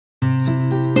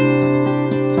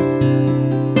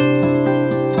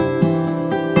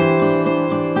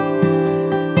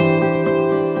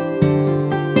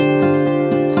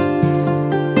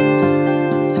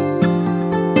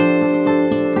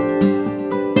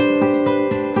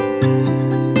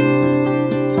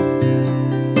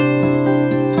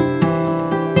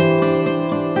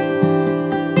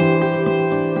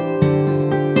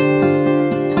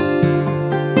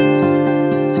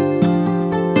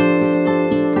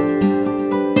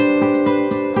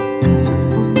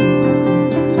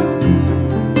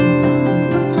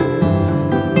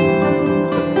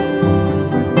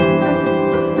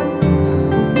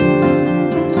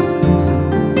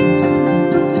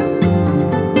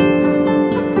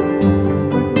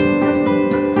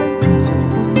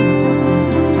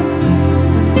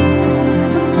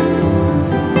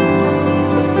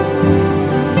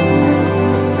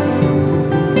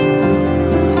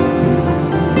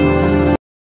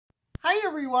Hi,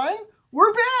 everyone.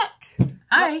 We're back.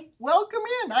 Hi. Welcome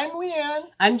in. I'm Leanne.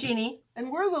 I'm Jeannie.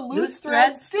 And we're the Loose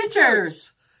Thread Stitchers.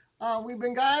 We've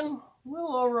been gone a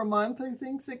little over a month, I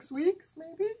think, 6 weeks,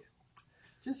 maybe.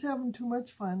 Just having too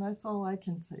much fun. That's all I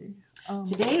can say.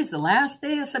 Today is the last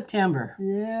day of September.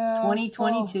 Yeah.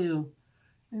 2022.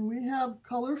 And we have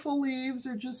colorful leaves.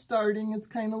 They're just starting. It's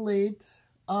kind of late.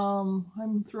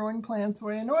 I'm throwing plants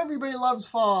away. I know everybody loves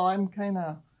fall. I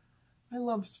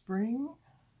love spring.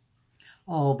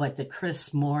 Oh, but the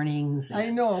crisp mornings. I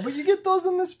know, but you get those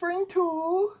in the spring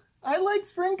too. I like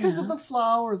spring because of the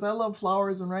flowers. I love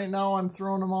flowers, and right now I'm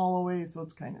throwing them all away, so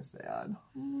it's kind of sad.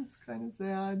 It's kind of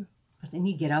sad. But then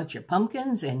you get out your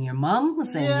pumpkins and your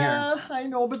mums and your I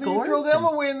know, but then you throw them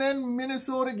away, and then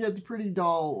Minnesota gets pretty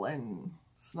dull and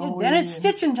snowy. Then it's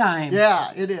stitching time.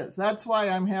 Yeah, it is. That's why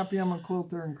I'm happy I'm a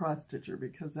quilter and cross stitcher,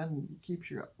 because then it keeps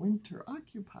your winter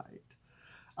occupied.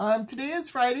 Today is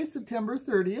Friday, September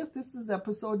 30th. This is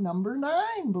episode number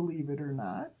 9, believe it or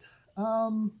not.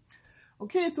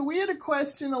 Okay, so we had a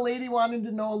question. A lady wanted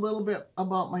to know a little bit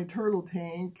about my turtle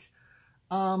tank.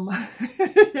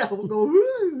 Yeah, we'll go,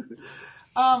 woo!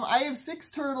 I have 6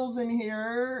 turtles in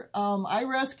here. I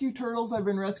rescue turtles. I've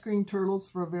been rescuing turtles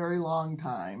for a very long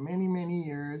time, many, many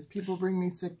years. People bring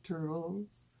me sick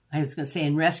turtles. I was going to say,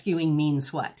 and rescuing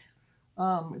means what?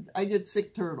 I get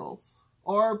sick turtles.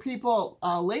 Or people,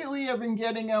 lately I've been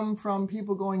getting them from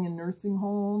people going in nursing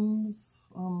homes,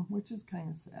 which is kind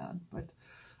of sad. But,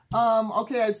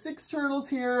 okay, I have 6 turtles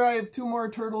here. I have 2 more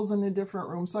turtles in a different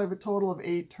room, so I have a total of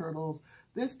 8 turtles.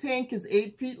 This tank is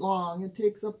 8 feet long. It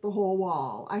takes up the whole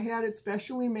wall. I had it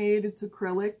specially made. It's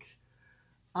acrylic.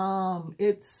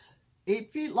 It's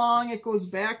 8 feet long. It goes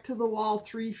back to the wall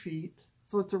 3 feet.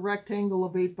 So it's a rectangle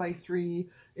of 8 by 3.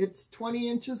 It's 20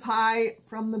 inches high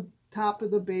from the top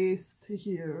of the base to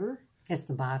here. It's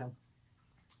the bottom.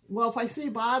 Well, if I say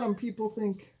bottom, people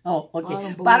think... Oh,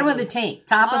 okay. Bottom of the tank.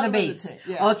 Top of the base.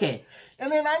 Yeah. Okay. And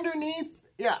then underneath,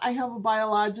 yeah, I have a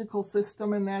biological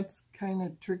system, and that's kind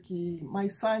of tricky. My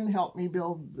son helped me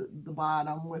build the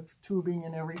bottom with tubing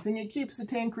and everything. It keeps the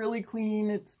tank really clean.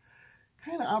 It's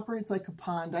kind of operates like a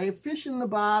pond. I have fish in the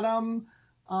bottom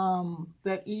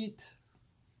that eat,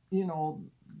 you know,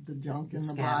 the junk in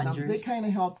the bottom. They kind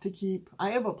of help to keep...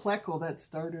 I have a pleco that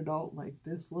started out like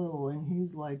this little, and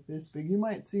he's like this big. You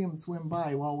might see him swim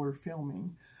by while we're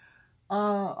filming.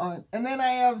 And then I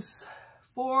have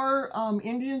 4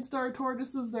 Indian star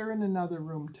tortoises. They're in another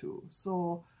room too.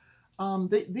 So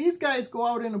these guys go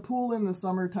out in a pool in the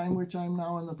summertime, which I'm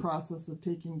now in the process of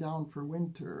taking down for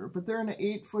winter. But they're in an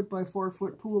 8-foot by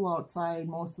 4-foot pool outside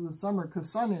most of the summer because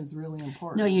sun is really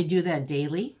important. No, you do that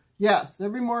daily? Yes,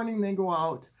 every morning they go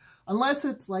out. Unless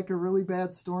it's like a really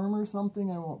bad storm or something,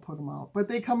 I won't put them out. But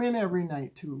they come in every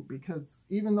night too, because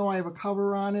even though I have a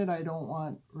cover on it, I don't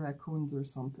want raccoons or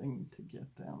something to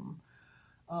get them.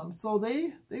 So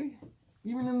they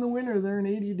even in the winter, they're in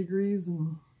 80 degrees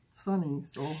and sunny.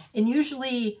 So. And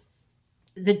usually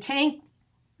the tank,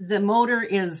 the motor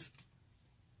is,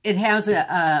 it has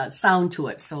a sound to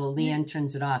it, so Leanne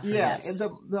turns it off for this.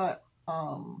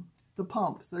 The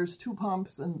pumps, there's 2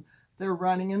 pumps, and they're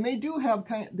running, and they do have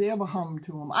they have a hum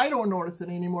to them. I don't notice it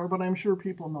anymore, but I'm sure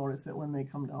people notice it when they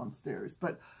come downstairs.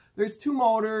 But there's 2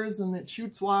 motors, and it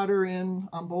shoots water in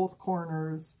on both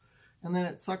corners, and then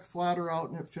it sucks water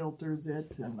out and it filters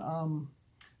it. And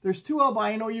there's 2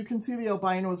 albino. You can see the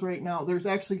albinos right now. There's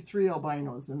actually 3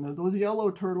 albinos in there. Those yellow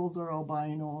turtles are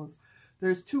albinos.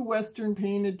 There's 2 western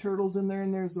painted turtles in there,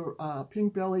 and there's a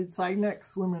pink-bellied side neck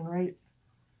swimming right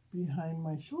behind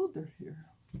my shoulder here.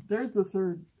 There's the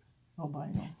 3rd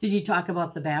albino. Did you talk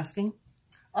about the basking?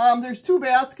 There's 2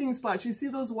 basking spots. You see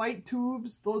those white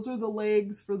tubes? Those are the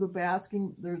legs for the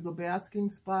basking. There's a basking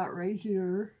spot right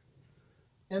here.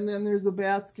 And then there's a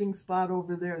basking spot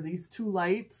over there. These 2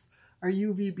 lights are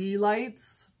UVB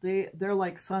lights. They're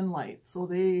like sunlight. So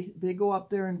they go up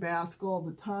there and bask all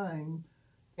the time.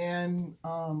 And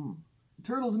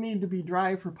turtles need to be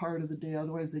dry for part of the day,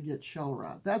 otherwise they get shell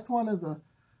rot. That's one of the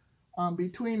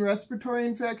between respiratory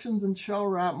infections and shell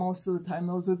rot, most of the time,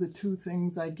 those are the 2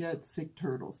 things I get sick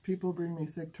turtles. People bring me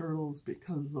sick turtles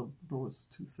because of those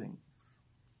 2 things.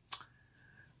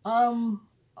 I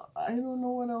don't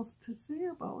know what else to say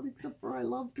about it, except for I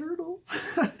love turtles.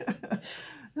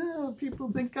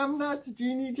 People think I'm nuts.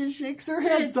 Jeannie just shakes her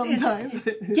head sometimes.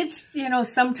 It's, you know,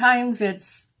 sometimes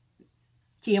it's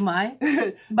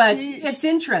TMI, but it's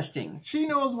interesting. She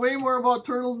knows way more about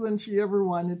turtles than she ever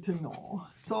wanted to know.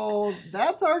 So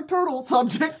that's our turtle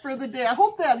subject for the day. I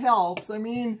hope that helps. I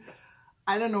mean,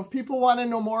 I don't know if people want to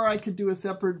know more, I could do a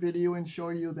separate video and show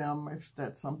you them. If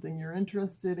that's something you're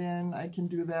interested in, I can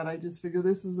do that. I just figure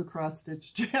this is a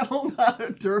cross-stitch channel, not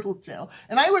a turtle channel.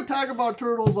 And I would talk about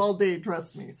turtles all day,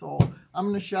 trust me. So I'm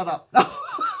going to shut up.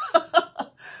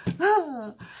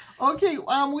 Okay,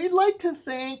 we'd like to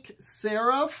thank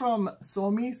Sarah from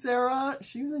Somi Sarah.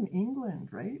 She's in England,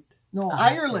 right? No,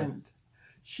 Ireland.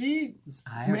 She was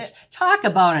Irish. Talk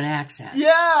about an accent.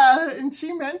 Yeah, and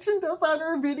she mentioned us on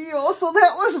her video, so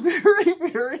that was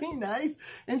very, very nice.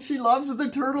 And she loves the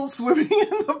turtles swimming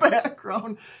in the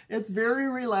background. It's very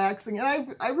relaxing. And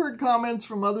I've heard comments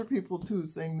from other people too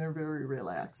saying they're very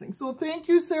relaxing. So thank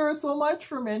you, Sarah, so much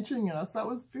for mentioning us. That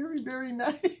was very, very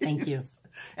nice. Thank you.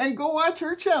 And go watch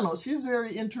her channel. She's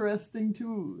very interesting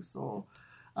too. So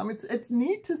it's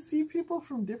neat to see people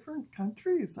from different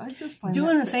countries. I just find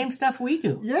doing the same stuff we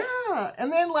do. Yeah.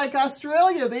 And then like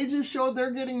Australia, they just showed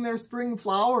they're getting their spring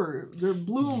flower. Their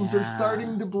blooms are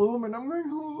starting to bloom. And I'm like,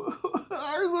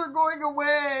 ours are going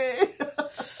away.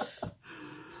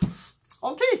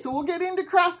 Okay, so we'll get into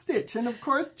cross stitch. And of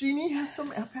course, Jeannie has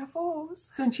some FFOs.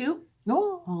 Don't you?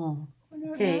 No. Oh,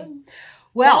 okay.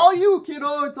 Well, it's all you,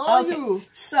 kiddo. It's all you.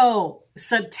 So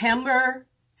September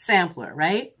sampler,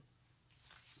 right?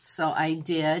 So I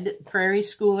did Prairie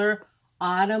Schooler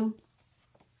Autumn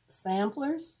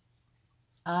Samplers.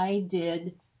 I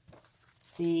did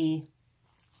the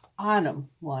Autumn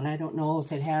one. I don't know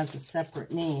if it has a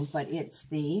separate name, but it's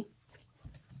the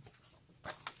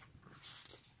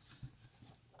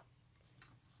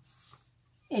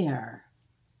Air.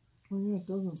 Oh, yeah, it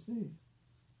doesn't say.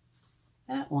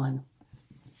 That one.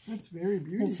 That's very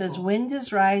beautiful. It says, wind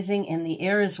is rising and the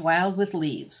air is wild with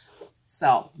leaves.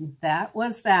 So that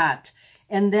was that.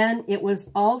 And then it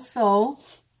was also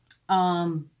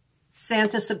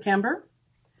Santa September.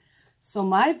 So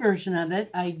my version of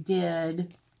it, I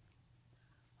did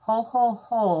Ho Ho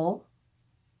Ho.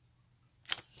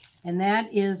 And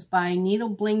that is by Needle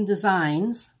Bling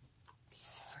Designs.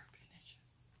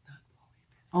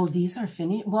 Oh, these are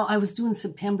finished? Well, I was doing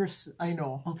September. I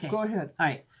know. Okay. Go ahead. All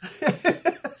right.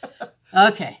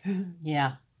 Okay.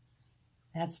 Yeah.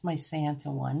 That's my Santa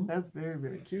one. That's very,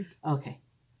 very cute. Okay.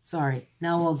 Sorry.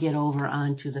 Now we'll get over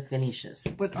onto the finishes.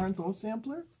 But aren't those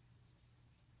samplers?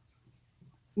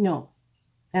 No.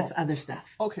 That's other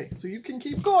stuff. Okay. So you can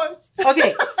keep going.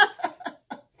 Okay.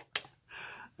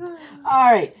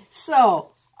 All right.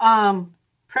 So,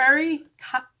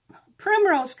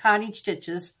 Primrose Cottage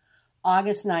Stitches,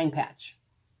 August 9 patch.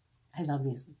 I love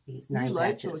these 9 you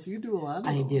like patches. Those. You do a lot of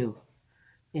I those. do.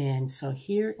 And so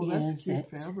here that's is cute it.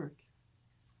 fabric.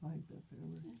 I like that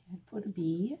fabric. I put a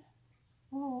bee.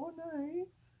 Oh, nice.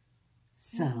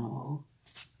 So.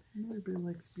 Everybody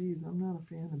likes bees. I'm not a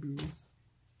fan of bees.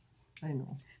 I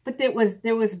know. But there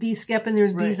was bee skep and there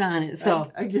was bees on it.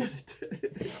 So I get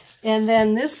it. And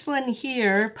then this one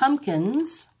here,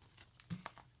 pumpkins.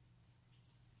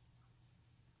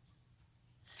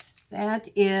 That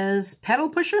is Pedal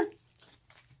Pusher.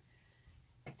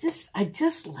 I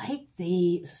just like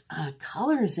the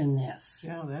colors in this.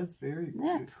 Yeah, that's very Isn't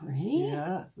that cute. pretty?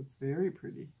 Yes, it's very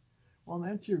pretty. Well,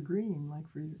 that's your green, like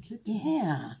for your kitchen.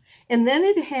 Yeah. And then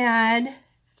it had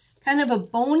kind of a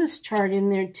bonus chart in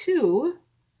there too.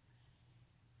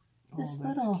 This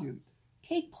little cute.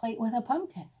 cake plate with a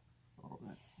pumpkin. Oh,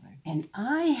 that's nice. And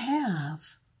I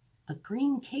have a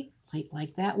green cake plate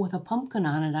like that with a pumpkin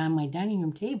on it on my dining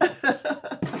room table.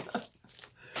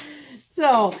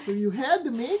 So you had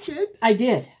to make it. I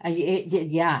did. It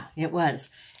did. Yeah, it was.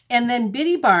 And then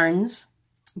Biddy Barnes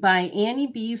by Annie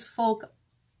B's Folk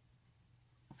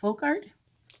Art.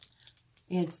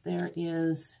 There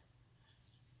is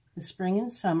the spring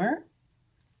and summer.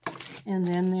 And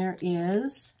then there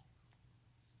is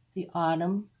the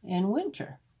autumn and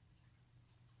winter.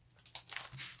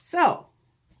 So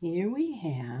here we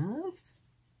have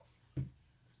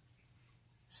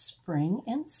spring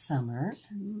and summer.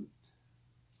 Cute.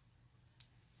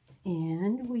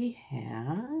 And we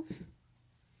have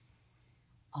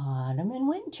autumn and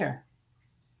winter.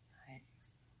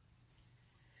 Nice.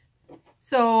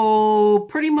 So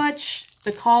pretty much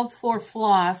the called for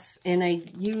floss, and I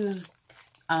used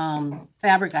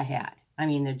fabric I had. I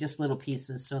mean, they're just little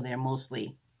pieces, so they're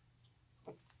mostly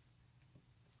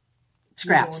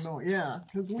scraps. No, yeah.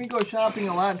 Because we go shopping,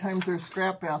 a lot of times there's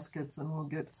scrap baskets, and we'll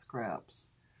get scraps.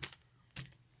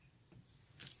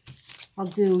 I'll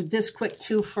do this quick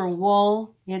too for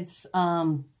wool. It's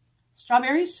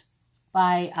Strawberries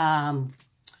by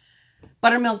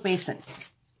Buttermilk Basin.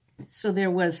 So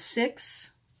there was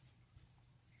six,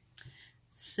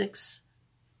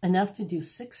 enough to do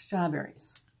 6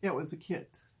 strawberries. Yeah, it was a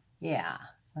kit. Yeah.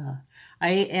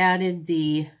 I added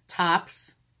the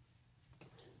tops.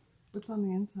 What's on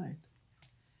the inside?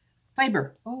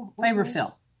 Fiber. Oh, okay. Fiber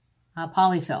fill.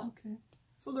 Polyfill. Okay.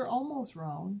 So they're almost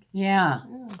round. Yeah.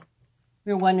 Yeah.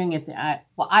 We were wondering if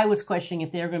I was questioning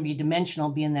if they were going to be dimensional,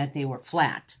 being that they were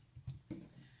flat.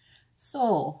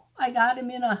 So I got them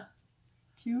in a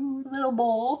Cute little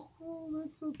bowl. Oh,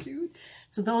 that's so cute.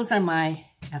 So those are my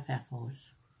FFOs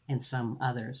and some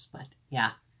others, but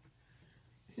yeah.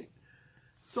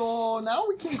 So now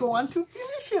we can go on to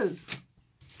finishes.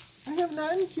 I have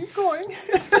none. Keep going.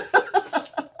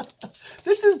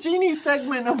 This is Jeannie's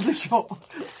segment of the show.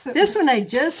 This one I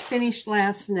just finished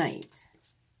last night.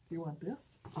 Do you want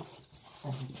this? Oh, I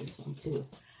want this one too.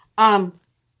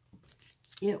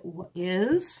 It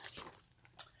is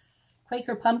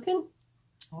Quaker Pumpkin.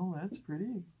 Oh, that's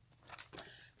pretty.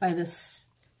 By this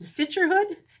Stitcher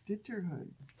Hood. Stitcher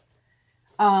Hood.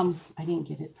 I didn't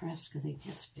get it pressed because I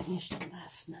just finished it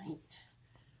last night.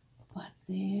 But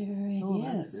there it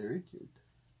is. That's very cute.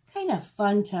 Kind of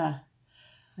fun to...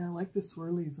 Yeah, I like the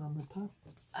swirlies on the top.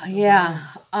 Yeah.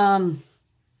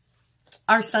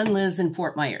 Our son lives in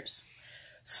Fort Myers.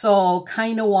 So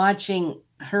kind of watching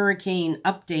hurricane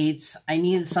updates, I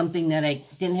needed something that I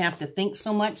didn't have to think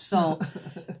so much. So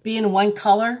being one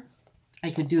color, I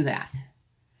could do that.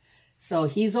 So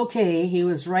he's okay. He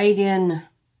was right in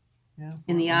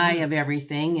the eye of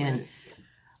everything. And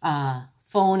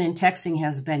phone and texting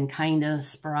has been kind of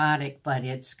sporadic, but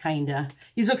it's kind of,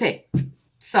 he's okay.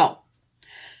 So,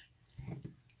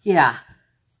 yeah.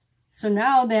 So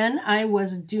now then I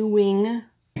was doing,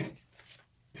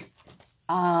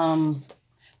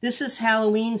 this is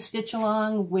Halloween Stitch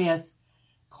Along with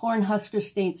Cornhusker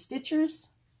State Stitchers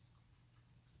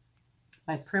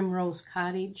by Primrose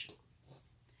Cottage.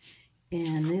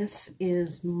 And this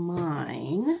is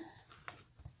mine.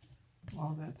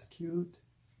 Oh, that's cute.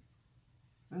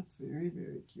 That's very,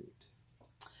 very cute.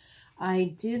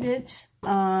 I did it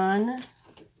on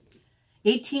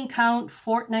 18 count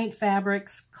Fortnite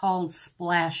fabrics called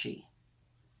Splashy.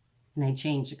 And I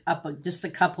changed up just a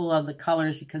couple of the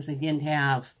colors because I didn't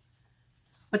have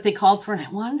what they called for, and I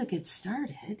wanted to get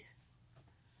started.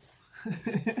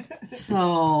 So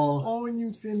oh, and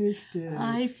you finished it.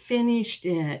 I finished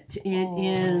it. It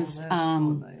is so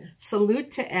nice.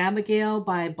 Salute to Abigail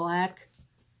by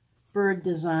Blackbird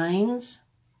Designs.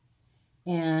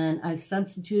 And I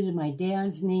substituted my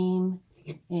dad's name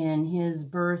and his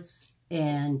birth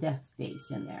and death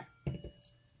dates in there.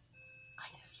 I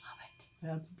just love it.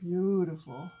 That's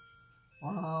beautiful.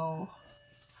 Wow.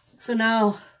 So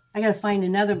now I got to find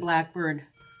another Blackbird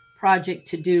project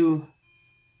to do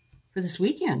for this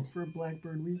weekend. For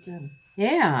Blackbird weekend.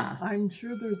 Yeah. I'm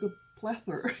sure there's a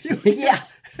plethora. Yeah.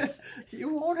 You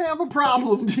won't have a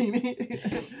problem, Jeannie.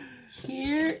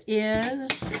 Here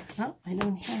is, oh, I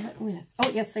don't have it with, oh,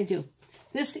 yes, I do.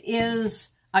 This is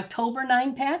October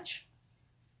 9 patch.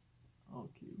 Oh,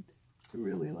 cute. I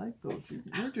really like those. You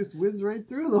just whiz right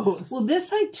through those. Well,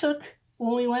 this I took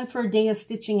when we went for a day of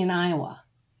stitching in Iowa.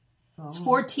 Oh. It's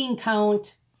 14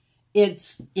 count.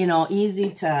 It's, you know, easy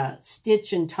to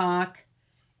stitch and talk.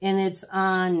 And it's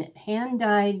on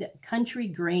hand-dyed country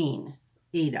grain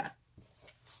Ada.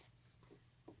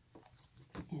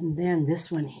 And then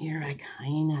this one here,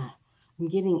 I'm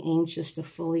getting anxious to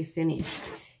fully finish.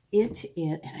 It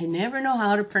is, and I never know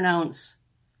how to pronounce.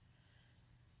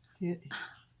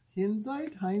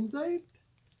 Hindsight?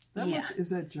 Is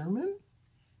that German?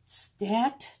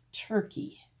 Stat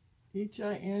Turkey.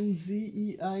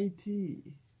 Hinzeit.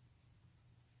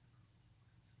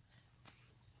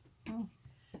 Oh.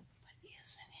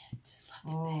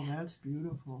 Oh, that's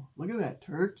beautiful. Look at that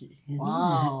turkey. Isn't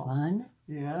wow. that fun?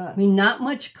 Yeah. I mean, not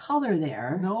much color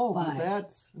there. No, but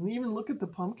that's, and even look at the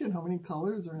pumpkin, how many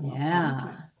colors are in the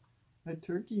pumpkin. That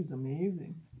turkey's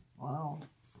amazing. Wow.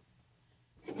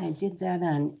 I did that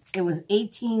on, it was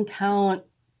 18 count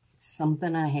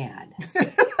something I had.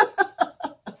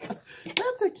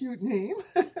 That's a cute name.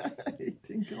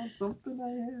 18 count something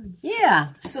I had. Yeah,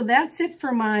 so that's it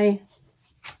for my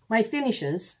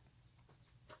finishes.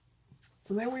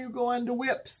 So then we go on to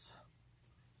whips.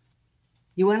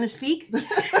 You want to speak?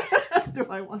 Do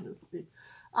I want to speak?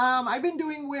 I've been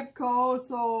doing Whipco,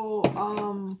 so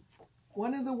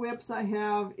one of the whips I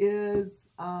have is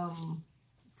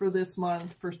for this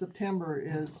month, for September,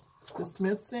 is the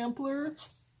Smith sampler.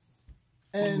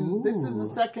 And Ooh. This is the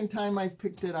second time I've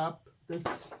picked it up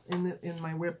this in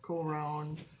my Whipco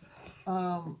round.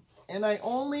 And I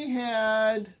only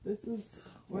had, this is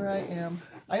where I am,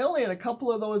 I only had a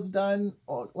couple of those done,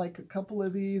 like a couple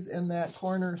of these and that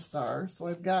corner star. So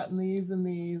I've gotten these and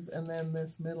then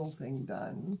this middle thing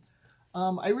done.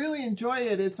 I really enjoy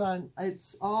it. It's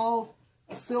all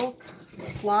silk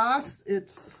floss.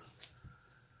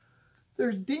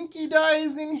 There's dinky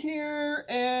dyes in here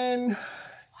and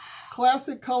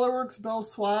classic Colorworks Belle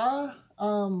Soie.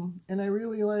 And I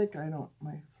really like,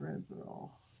 my threads are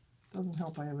all, doesn't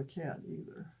help I have a cat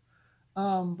either.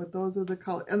 But those are the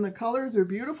colors, and the colors are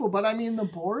beautiful. But I mean, the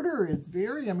border is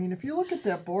if you look at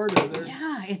that border, there's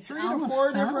it's 3 to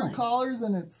 4 different colors,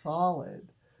 and it's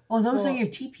solid. Oh, those are your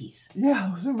teepees. Yeah,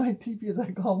 those are my teepees.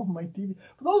 I call them my teepees.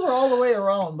 But those are all the way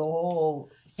around the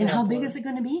whole sampler. And how big is it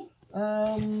going to be?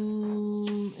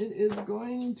 It is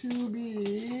going to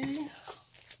be,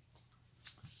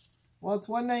 well, it's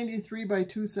 193 by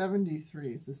 273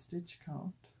 is the stitch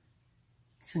count.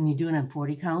 So you do it on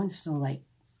 40 count, so like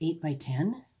 8 by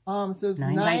 10? It says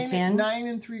 9 by 10?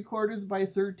 9 3/4 by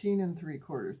 13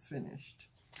 3/4 finished.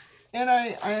 And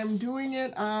I am doing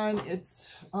it on,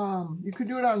 you could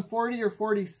do it on 40 or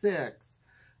 46.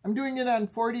 I'm doing it on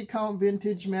 40 count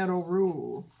vintage Meadow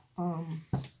Rue.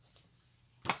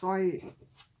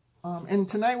 And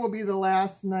tonight will be the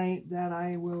last night that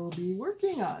I will be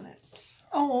working on it.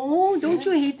 Oh, don't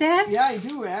you hate that? Yeah, I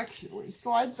do actually.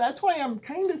 So that's why I'm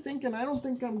kind of thinking I don't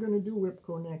think I'm going to do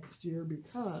Whipco next year,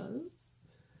 because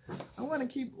I want to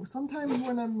keep, sometimes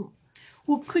when I'm...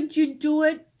 Well, could you do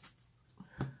it?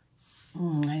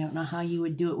 I don't know how you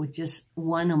would do it with just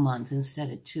 1 a month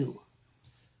instead of 2.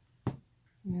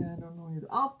 Yeah, I don't know either.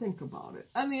 I'll think about it.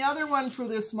 And the other one for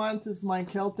this month is my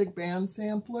Celtic Band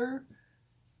Sampler.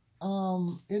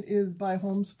 It is by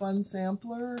Homespun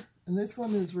Sampler. And this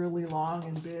one is really long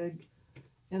and big.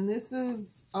 And this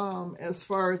is as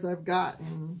far as I've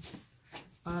gotten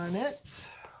on it.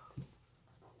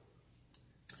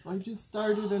 So I just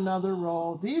started another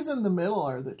row. These in the middle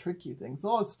are the tricky things.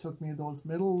 Those took me, those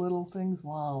middle little things.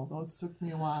 Wow, those took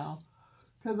me a while.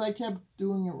 Because I kept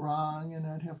doing it wrong and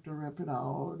I'd have to rip it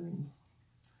out. And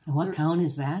what count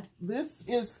is that? This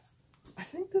is, I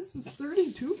think this is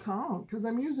 32 count because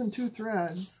I'm using 2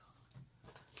 threads.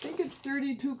 I think it's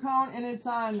 32 count and it's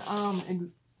on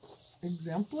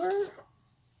Exemplar.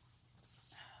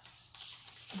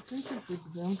 I think it's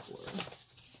Exemplar.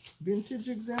 Vintage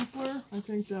Exemplar. I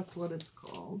think that's what it's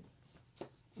called.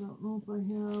 I don't know if I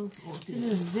have. Oh,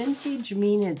 does vintage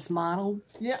mean it's modeled?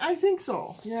 Yeah, I think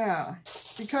so. Yeah.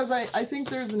 Because I think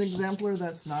there's an Exemplar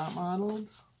that's not modeled.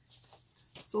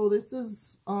 So this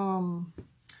is, I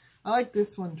like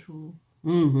this one too.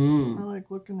 Mm-hmm. I like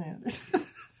looking at it.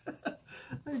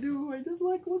 I do. I just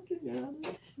like looking at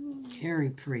it.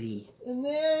 Very pretty. And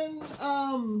then,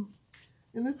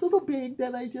 in this little bag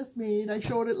that I just made, I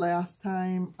showed it last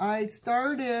time. I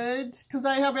started, because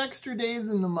I have extra days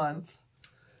in the month.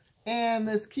 And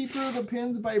this Keeper of the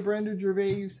Pins by Brenda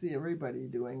Gervais, you see everybody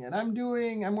doing it. I'm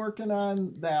working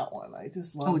on that one. I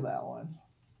just love that one.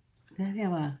 Does that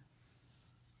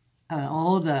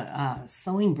have the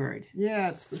sewing bird? Yeah,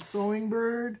 it's the sewing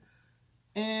bird.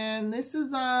 And this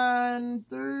is on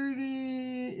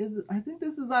 30, I think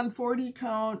this is on 40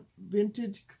 count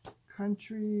vintage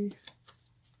country.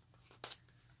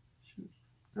 Shoot,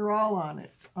 they're all on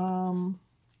it.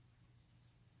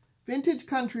 Vintage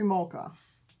country mocha.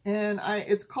 And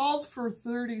it calls for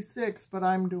 36, but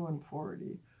I'm doing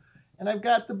 40. And I've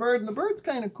got the bird, and the bird's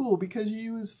kind of cool because you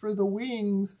use, for the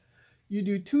wings, you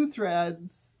do 2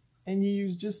 threads, and you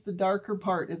use just the darker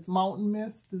part. It's Mountain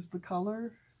Mist is the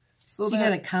color. So you got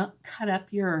to cut up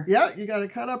your... Yeah, you got to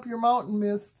cut up your Mountain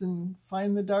Mist and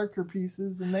find the darker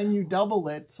pieces, and then you double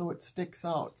it so it sticks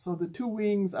out. So the 2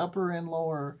 wings, upper and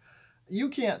lower, you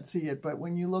can't see it, but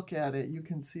when you look at it, you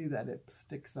can see that it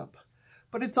sticks up.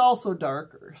 But it's also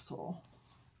darker, so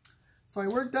I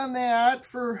worked on that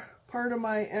for part of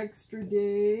my extra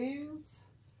days.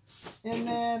 And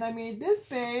then I made this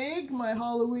bag, one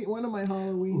of my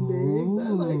Halloween bags. I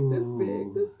like this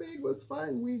bag. This bag was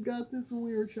fun. We got this when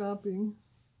we were shopping.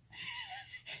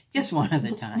 Just one of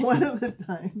the times. One of the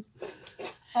times.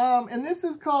 And this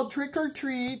is called Trick or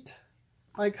Treat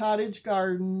by Cottage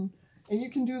Garden. And you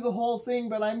can do the whole thing,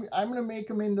 but I'm going to make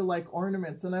them into like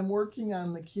ornaments. And I'm working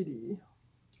on the kitty.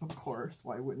 Of course,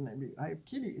 why wouldn't I be? I have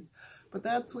kitties. But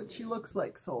that's what she looks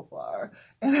like so far.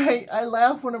 And I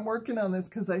laugh when I'm working on this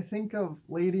because I think of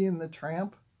Lady and the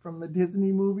Tramp from the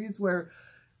Disney movies where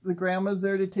the grandma's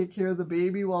there to take care of the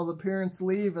baby while the parents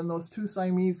leave, and those 2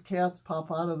 Siamese cats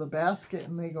pop out of the basket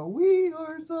and they go, "We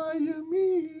are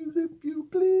Siamese, if you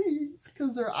please,"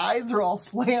 because their eyes are all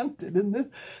slanted in this.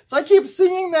 So I keep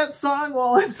singing that song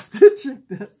while I'm stitching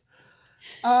this.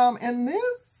 And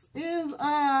this is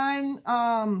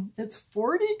on, it's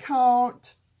 40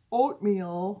 count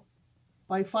oatmeal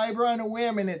by Fiber on a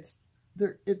Whim, and it's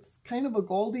it's kind of a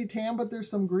goldy tan, but there's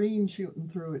some green shooting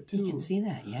through it too. You can see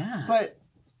that, yeah. But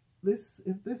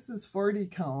if this is 40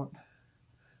 count,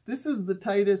 this is the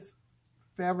tightest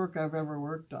fabric I've ever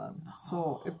worked on. Oh.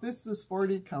 So if this is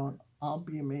 40 count, I'll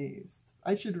be amazed.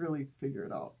 I should really figure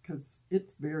it out because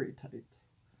it's very tight.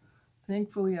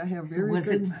 Thankfully, I have very good...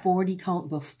 So was it 40 count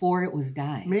before it was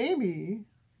dyed? Maybe,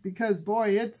 because boy,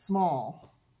 it's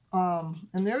small.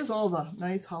 And there's all the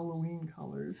nice Halloween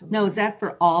colors. No, is that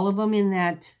for all of them in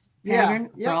that pattern?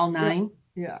 Yeah, for all 9?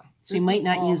 Yeah. So you might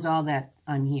not use all that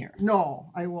on here. No,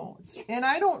 I won't. And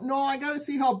I don't know. I got to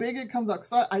see how big it comes out.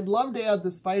 Because I'd love to add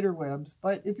the spider webs.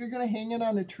 But if you're going to hang it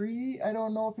on a tree, I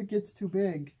don't know if it gets too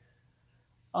big.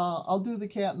 I'll do the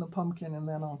cat and the pumpkin, and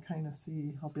then I'll kind of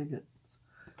see how big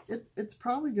it's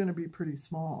probably going to be pretty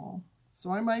small.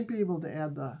 So I might be able to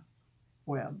add the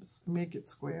webs, make it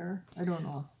square. I don't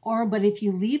know. But if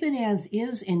you leave it as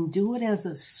is and do it as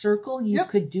a circle, you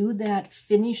could do that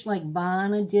finish like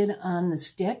Vanna did on the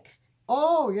stick.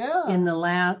 Oh yeah.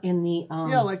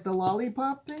 Yeah, like the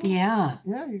lollipop thing. Yeah.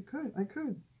 Yeah, you could. I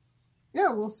could. Yeah,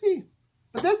 we'll see.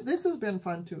 But this has been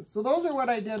fun too. So those are what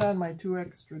I did on my 2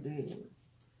 extra days.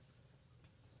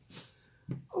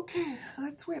 Okay,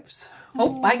 that's whips.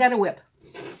 Oh, I got a whip.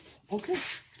 Okay.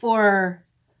 For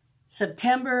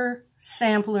September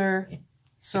sampler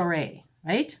soiree,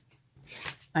 right?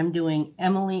 I'm doing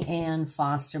Emily Ann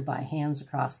Foster by Hands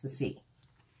Across the Sea.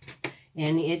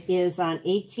 And it is on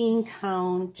 18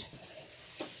 count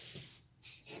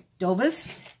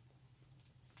Dovos.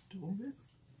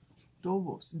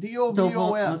 Dovos.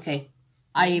 D-O-V-O-S. Okay.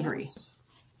 Ivory.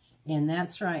 And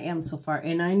that's where I am so far.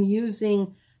 And I'm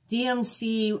using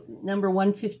DMC number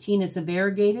 115 is a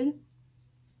variegated.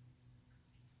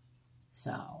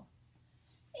 So,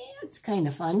 it's kind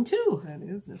of fun too. That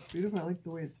is. That's beautiful. I like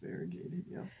the way it's variegated.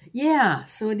 Yeah. Yeah.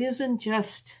 So it isn't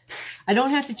just, I don't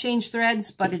have to change threads,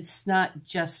 but it's not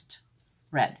just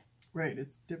red. Right.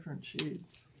 It's different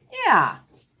shades. Yeah.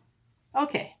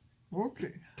 Okay.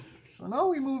 Okay. So now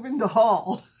we move into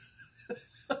haul.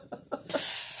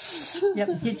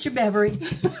 Yep. Get your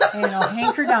beverage and I'll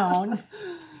hanker down.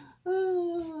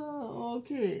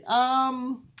 Okay.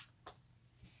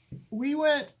 We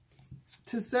went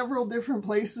to several different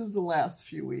places the last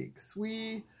few weeks.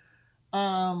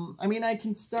 I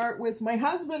can start with my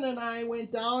husband and I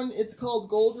went down. It's called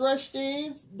Gold Rush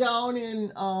Days down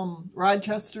in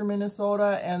Rochester,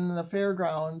 Minnesota, and the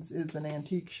fairgrounds is an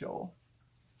antique show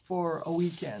for a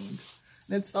weekend.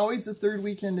 And it's always the 3rd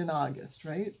weekend in August,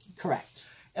 right? Correct.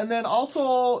 And then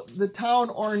also the town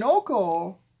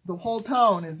Orinoco, the whole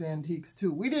town is antiques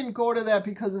too. We didn't go to that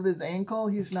because of his ankle.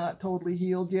 He's not totally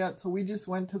healed yet. So we just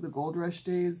went to the Gold Rush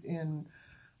Days in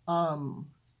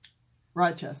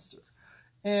Rochester.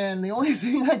 And the only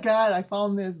thing I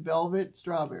found this velvet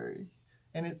strawberry.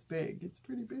 And it's big. It's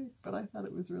pretty big. But I thought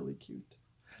it was really cute.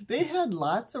 They had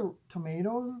lots of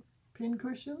tomato pin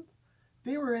cushions.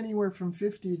 They were anywhere from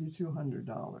 $50 to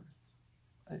 $200.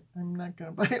 I'm not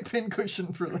going to buy a pin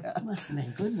cushion for that. Must have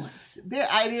been good ones.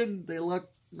 They look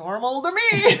normal to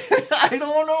me. I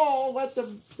don't know what the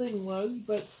thing was,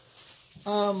 but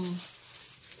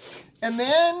and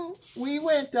then we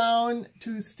went down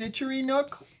to Stitchery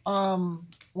Nook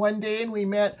one day, and we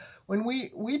met when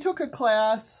we took a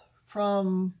class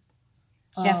from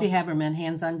Kathy Haberman,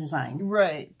 Hands-on Design.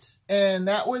 Right. And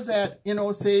that was at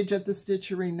Osage at the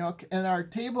Stitchery Nook, and our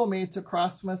table mates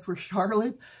across from us were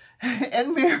Charlotte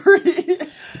and Mary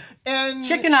and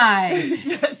Chicken Eye.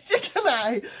 Yeah, Chicken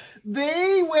Eye.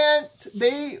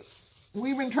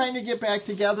 We've been trying to get back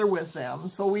together with them.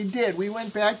 So we did. We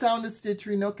went back down to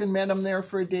Stitchery Nook and met them there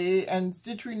for a day. And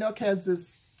Stitchery Nook has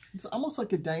this, it's almost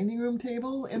like a dining room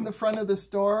table in the front of the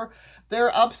store.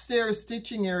 Their upstairs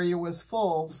stitching area was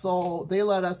full, so they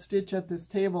let us stitch at this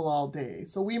table all day.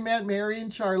 So we met Mary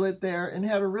and Charlotte there and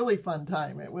had a really fun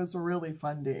time. It was a really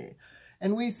fun day.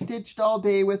 And we stitched all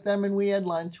day with them, and we had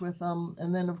lunch with them.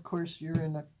 And then, of course, you're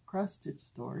in a cross-stitch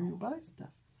store. You buy stuff.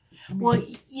 Well,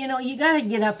 you got to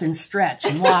get up and stretch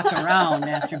and walk around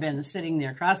after been sitting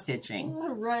there cross-stitching.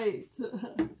 Right.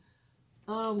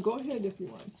 Go ahead if you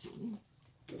want to.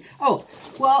 Oh,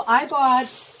 well, I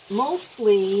bought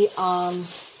mostly,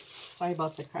 sorry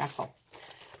about the crackle.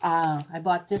 I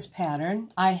bought this pattern.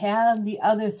 I have the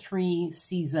other 3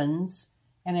 seasons.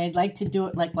 And I'd like to do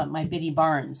it like what my Biddy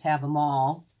Barnes, have them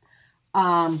all.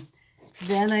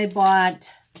 Then I bought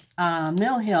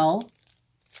Mill Hill,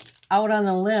 Out on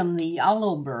a Limb, the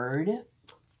Yellow Bird.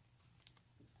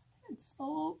 It's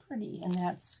so pretty, and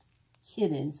that's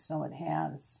kitted, so it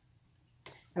has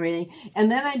everything.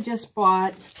 And then I just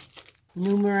bought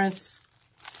numerous,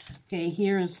 okay,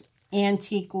 here's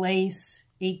antique lace,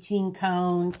 18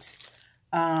 count,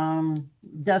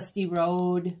 Dusty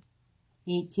Road,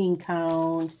 18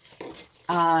 count.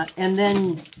 And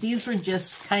then these were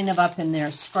just kind of up in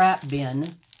their scrap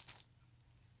bin.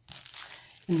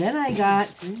 And then I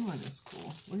got, green one is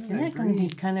cool. Look at isn't that going to be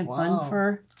kind of fun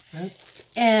for,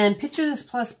 and picture this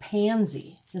plus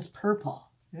pansy, this purple.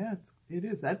 Yeah, it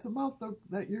is. That's about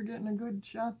that you're getting a good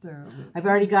shot there. I've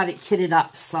already got it kitted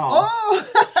up, so. Oh!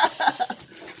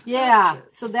 Yeah,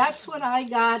 so that's what I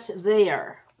got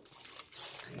there.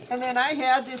 And then I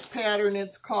had this pattern.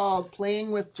 It's called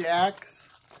Playing with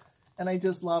Jacks, and I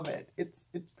just love it. It's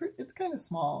kind of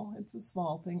small. It's a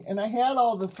small thing, and I had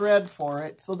all the thread for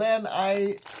it. So then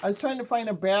I was trying to find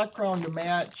a background to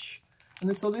match,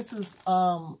 and so this is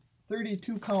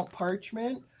 32 count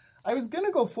parchment. I was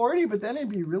gonna go 40, but then it'd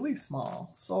be really small.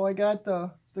 So I got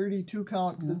the 32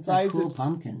 count. The size. Cool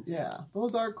pumpkins. Yeah,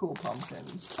 those are cool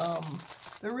pumpkins.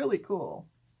 They're really cool.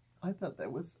 I thought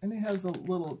that was, and it has a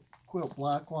little quilt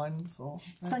block one. So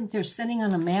it's like they're sitting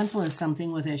on a mantle or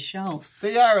something with a shelf.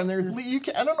 They are, and there's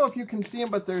I don't know if you can see them,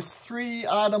 but there's 3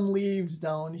 autumn leaves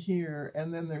down here,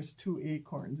 and then there's 2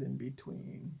 acorns in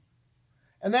between.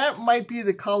 And that might be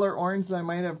the color orange that I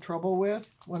might have trouble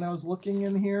with when I was looking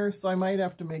in here, so I might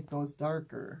have to make those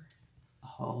darker.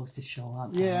 Oh, to show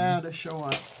up. Yeah, to show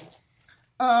up.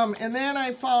 And then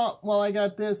I found, well, I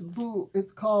got this boot.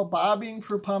 It's called Bobbing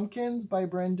for Pumpkins by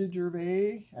Brenda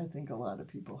Gervais. I think a lot of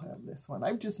people have this one.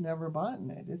 I've just never bought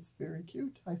it. It's very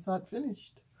cute. I saw it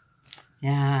finished.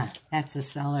 Yeah, that's a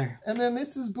seller. And then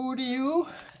this is Boo to You.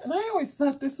 And I always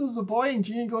thought this was a boy, and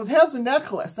Jeannie goes, has a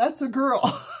necklace. That's a girl.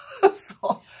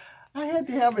 So I had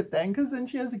to have it then, because then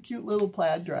she has a cute little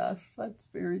plaid dress. That's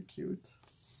very cute.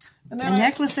 And then a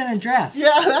necklace and a dress.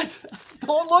 Yeah,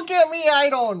 don't look at me,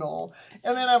 I don't know.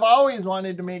 And then I've always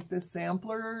wanted to make this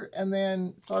sampler, and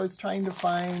then, so I was trying to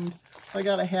find, so I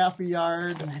got a ½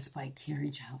 yard. And that's by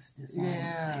Carriage House Design.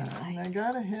 Yeah, and I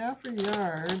got a ½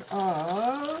 yard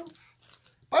of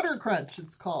Butter Crunch,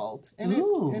 it's called. And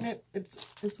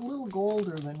it's a little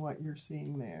golder than what you're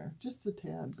seeing there, just a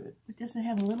tad bit. But does it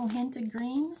have a little hint of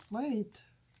green? Might.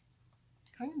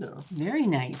 Kind of. Very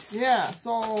nice. Yeah,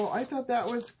 so I thought that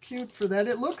was cute for that.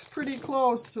 It looks pretty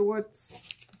close to what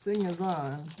the thing is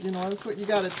on. You know, that's what you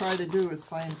got to try to do, is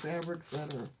find fabrics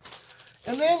that are...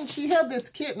 And then she had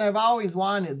this kit, and I've always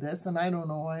wanted this, and I don't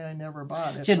know why I never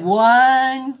bought it. She had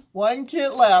one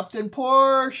kit left, and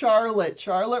poor Charlotte.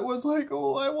 Charlotte was like,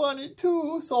 oh, I want it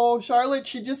too. So Charlotte,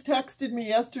 she just texted me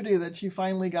yesterday that she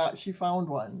found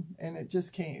one, and it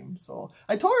just came. So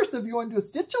I told her, so if you want to do a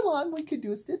stitch along, we could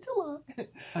do a stitch along.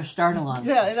 Or start along.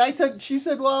 Yeah, and she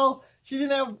said, well, she was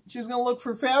going to look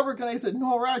for fabric, and I said,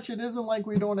 no, Roch, it isn't like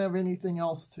we don't have anything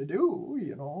else to do,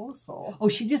 you know, so. Oh,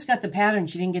 she just got the pattern.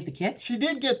 She didn't get the kit? She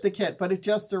did get the kit, but it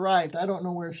just arrived. I don't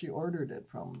know where she ordered it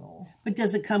from, though. But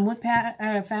does it come with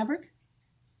fabric?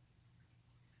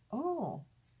 Oh,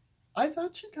 I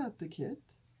thought she got the kit.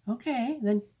 Okay,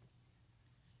 then.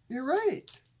 You're right.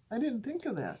 I didn't think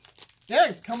of that. Yeah,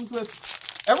 it comes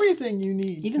with everything you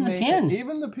need. Even the pin.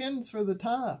 Even the pins for the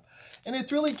top. And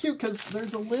it's really cute because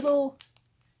there's a little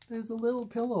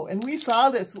pillow. And we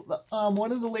saw this.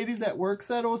 One of the ladies that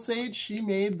works at Osage, she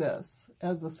made this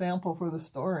as a sample for the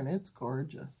store, and it's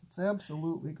gorgeous. It's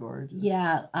absolutely gorgeous.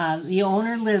 Yeah, the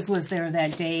owner, Liz, was there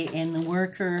that day, and the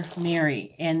worker,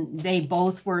 Mary. And they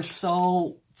both were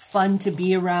so fun to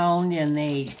be around, and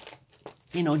they,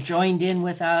 you know, joined in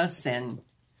with us, and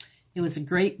it was a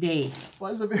great day.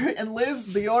 And Liz,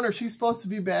 the owner, she's supposed to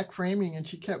be back framing, and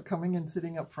she kept coming and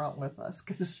sitting up front with us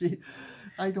because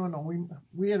I don't know,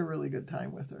 we had a really good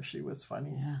time with her. She was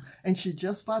funny. Yeah. And she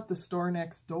just bought the store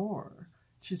next door.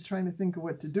 She's trying to think of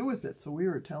what to do with it. So we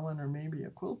were telling her maybe a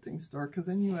quilting store, because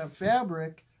then you have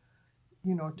fabric,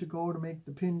 you know, to go to make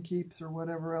the pin keeps or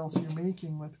whatever else you're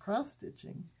making with cross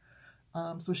stitching.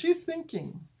 So she's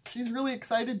thinking. She's really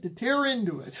excited to tear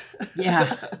into it.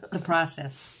 Yeah, the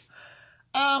process.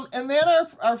 And then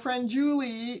our friend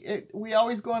Julie, we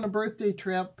always go on a birthday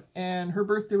trip, and her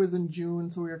birthday was in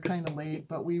June, so we were kind of late,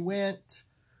 but we went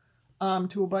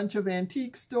to a bunch of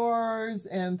antique stores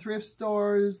and thrift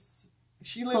stores.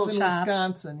 She lives in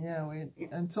Wisconsin, yeah,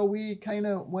 and so we kind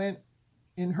of went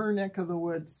in her neck of the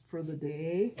woods for the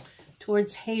day.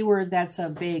 Towards Hayward, that's a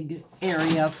big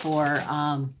area for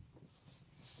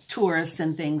tourists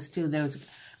and things, too. There's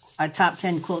a top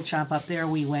 10 quilt shop up there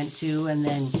we went to, and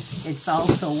then it's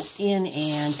also in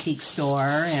an antique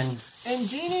store. And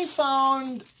Jeannie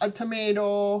found a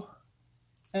tomato,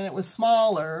 and it was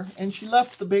smaller, and she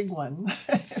left the big one.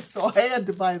 So I had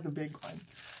to buy the big one.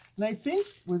 And I think,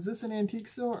 was this an antique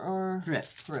store or?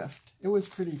 Thrift. Thrift. It was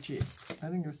pretty cheap. I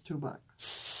think it was $2.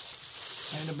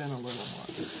 Might have been a little more.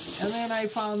 And then I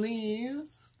found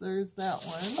these. There's that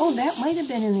one. Oh, that might have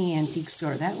been in the antique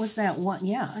store. That was that one,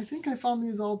 yeah. I think I found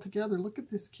these all together. Look at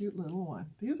this cute little one.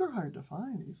 These are hard to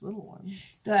find, these little ones.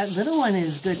 That little one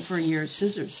is good for your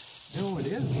scissors. Oh, it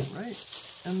is, right.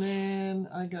 And then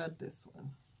I got this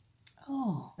one.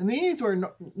 Oh. And these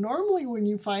were, normally when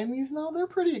you find these now, they're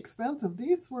pretty expensive.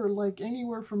 These were like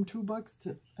anywhere from $2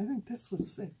 to, I think this was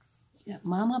 $6. Yeah,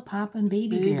 Mama, Papa, and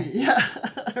Baby Bear. Yeah,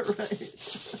 right.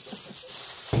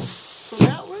 So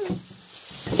that was...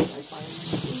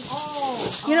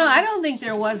 Oh, you know, I don't think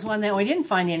there was one that we didn't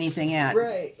find anything at.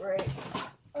 Right.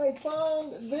 I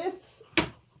found this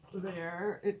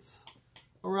there. It's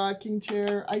a rocking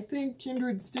chair. I think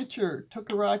Kindred Stitcher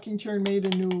took a rocking chair and made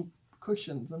a new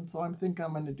cushions, and so I think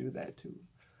I'm going to do that too.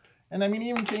 And I mean, it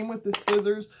even came with the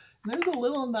scissors. And there's a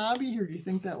little knobby here. Do you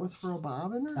think that was for a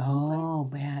bobbin or something? Oh,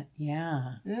 bet,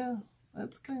 yeah. Yeah,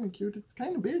 that's kind of cute. It's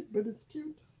kind of big, but it's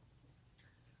cute.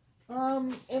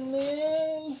 And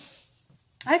then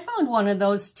I found one of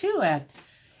those too at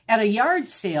a yard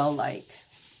sale, like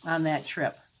on that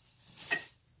trip.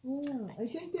 Yeah, I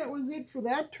think that was it for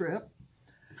that trip.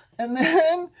 And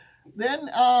then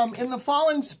in the fall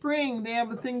and spring, they have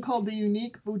a thing called the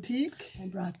Unique Boutique. I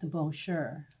brought the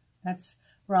brochure. That's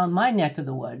around my neck of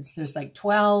the woods. There's like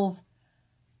 12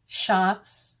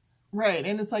 shops. Right,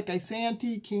 and it's like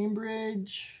Isanti,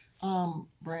 Cambridge,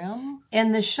 Bram.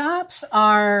 And the shops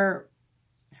are,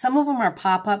 some of them are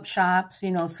pop-up shops,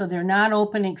 you know, so they're not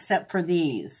open except for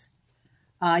these.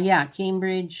 Yeah,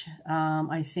 Cambridge,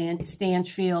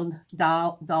 Stanchfield,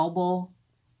 Dalble.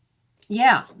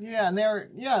 Yeah. Yeah, and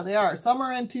they are. Some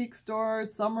are antique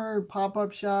stores, some are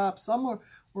pop-up shops, some are,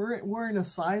 we're in a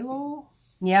silo.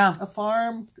 Yeah. A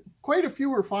farm. Quite a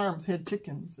few farms had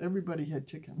chickens. Everybody had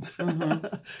chickens.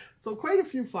 Mm-hmm. So quite a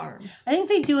few farms. I think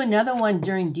they do another one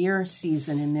during deer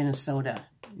season in Minnesota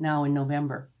now in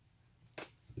November.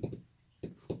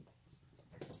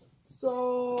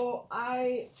 So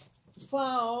I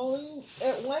found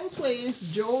at one place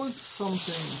Joe's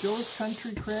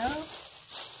Country Craft.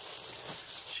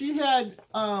 She had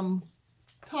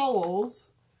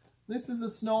towels. This is a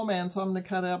snowman, so I'm going to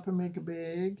cut it up and make a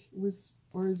bag.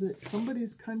 Or is it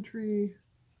somebody's country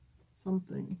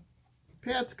something?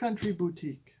 Pat's Country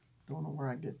Boutique. Don't know where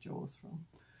I get Joe's from.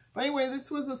 But anyway,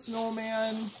 this was a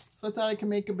snowman, so I thought I could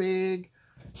make a bag.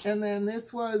 And then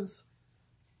this was,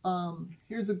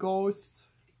 here's a ghost,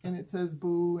 and it says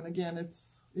boo. And again,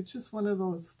 it's just one of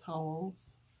those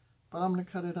towels. But I'm going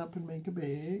to cut it up and make a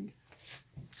bag.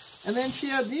 And then she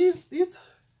had these.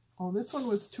 Oh, this one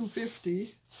was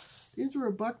 $2.50. These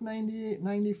were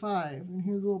 $1.98.95. And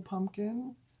here's a little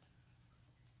pumpkin.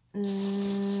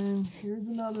 And here's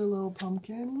another little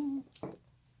pumpkin.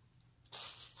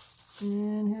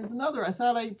 And here's another. I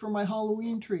thought for my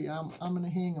Halloween tree, I'm going to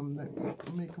hang them.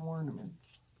 Make them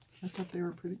ornaments. I thought they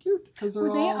were pretty cute.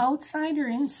 Were they outside or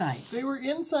inside? They were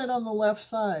inside on the left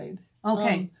side.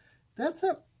 Okay. That's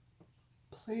a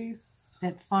place.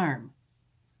 That farm.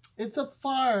 It's a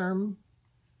farm.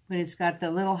 But it's got the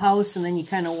little house, and then you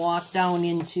kind of walk down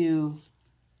into...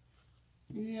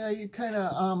 Yeah, you kind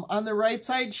of... on the right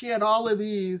side, she had all of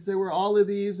these. There were all of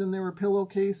these, and there were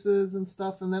pillowcases and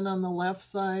stuff. And then on the left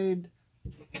side,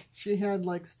 she had,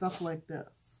 like, stuff like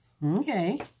this.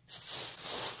 Okay.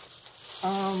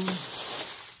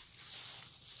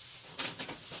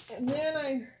 And then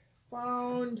I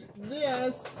found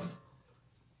this.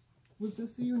 Was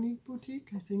this a Unique Boutique?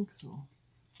 I think so.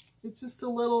 It's just a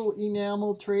little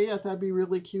enamel tray. I thought it'd be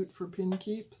really cute for pin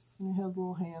keeps. And it has a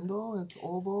little handle. And it's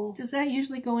oval. Does that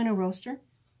usually go in a roaster?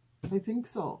 I think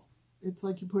so. It's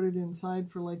like you put it inside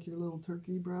for like your little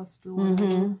turkey breast or whatever.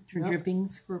 Mm-hmm. For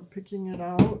drippings. For picking it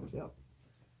out. Yep.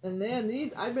 And then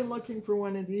these, I've been looking for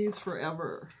one of these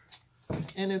forever.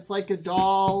 And it's like a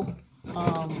doll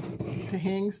to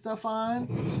hang stuff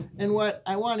on. And what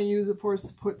I want to use it for is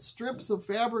to put strips of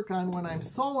fabric on when I'm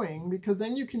sewing, because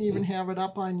then you can even have it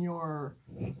up on your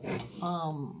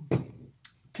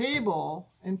table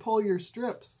and pull your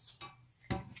strips.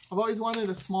 I've always wanted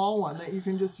a small one that you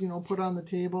can just, you know, put on the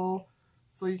table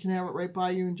so you can have it right by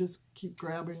you and just keep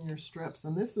grabbing your strips.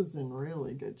 And this is in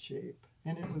really good shape,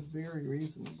 and it was very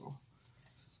reasonable.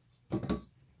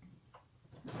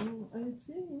 I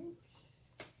think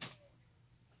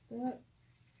that,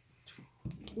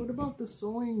 what about the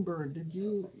sewing bird?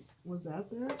 Was that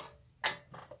there?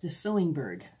 The sewing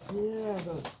bird. Yeah,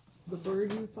 the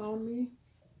bird you found me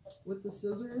with the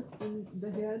scissor in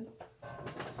the head.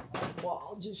 Well,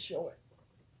 I'll just show it.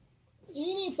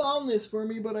 Jeannie found this for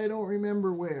me, but I don't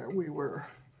remember where we were.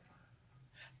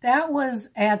 That was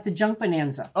at the Junk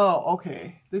Bonanza. Oh,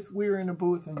 okay. We were in a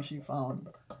booth and she found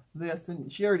this,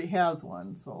 and she already has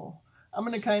one, so I'm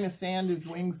going to kind of sand his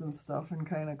wings and stuff and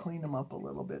kind of clean him up a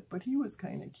little bit. But he was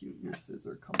kind of cute. Your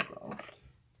scissor comes out.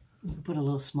 You can put a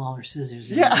little smaller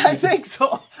scissors in. Yeah, I think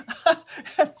so.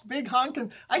 That's big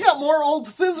honking. I got more old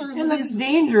scissors. It looks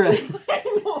dangerous.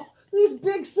 I know, these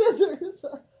big scissors.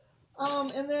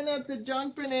 And then at the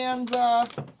Junk Bonanza,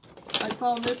 I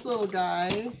found this little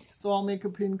guy, so I'll make a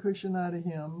pin cushion out of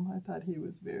him. I thought he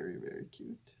was very, very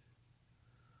cute.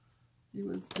 He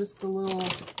was just a little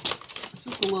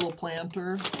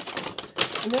planter.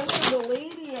 And then there's a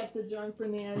lady at the Junk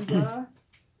Bonanza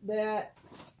that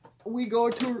we go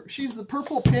to. She's the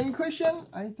purple pin cushion.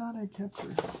 I thought I kept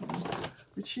her,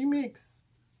 but she makes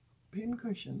pin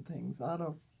cushion things out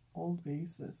of old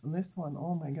vases. And this one,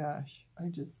 oh my gosh,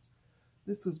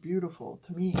 this was beautiful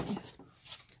to me.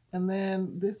 And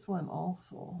then this one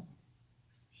also,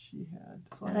 she had.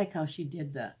 So I like how she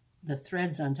did the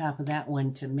threads on top of that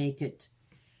one to make it.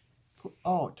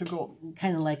 Oh, to go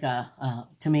kind of like a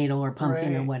tomato or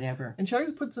pumpkin or whatever. And she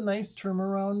always puts a nice trim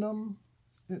around them.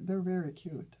 They're very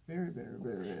cute. Very, very,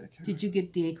 very, very cute. Did you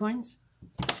get the acorns?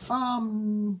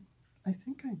 I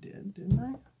think I did, didn't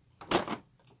I?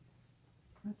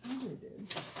 I think I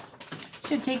did.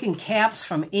 She had taken caps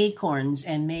from acorns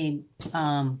and made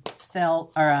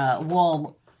felt or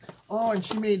wool. Oh, and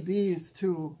she made these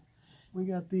too. We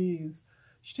got these.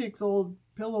 She takes old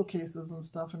pillowcases and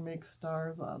stuff and makes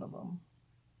stars out of them.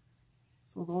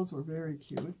 So those were very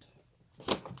cute.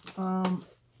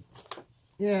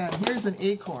 Yeah, here's an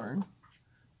acorn.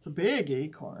 It's a big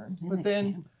acorn. But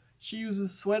then she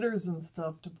uses sweaters and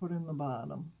stuff to put in the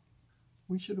bottom.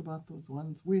 We should have bought those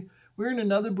ones. We're in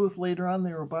another booth later on.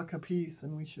 They were $1 a piece,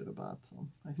 and we should have bought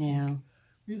some. I think. Yeah.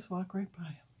 We just walk right by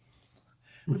them.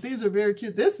 But these are very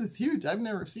cute. This is huge. I've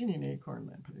never seen an acorn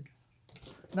that big.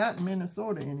 Not in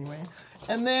Minnesota, anyway.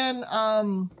 And then,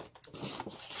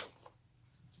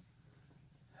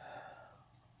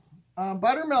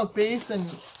 Buttermilk Basin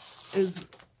is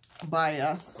by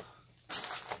us.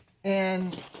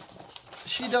 And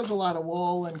she does a lot of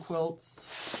wool and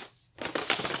quilts.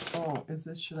 Oh,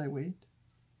 should I wait?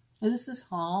 Oh, this is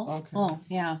Hall. Okay. Oh,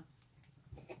 yeah.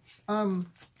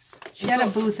 She had a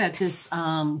booth at this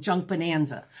Junk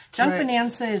Bonanza. Junk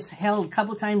Bonanza is held a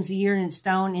couple times a year, and it's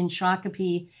down in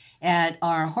Shakopee at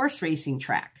our horse racing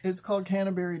track. It's called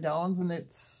Canterbury Downs, and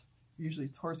it's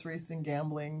horse racing,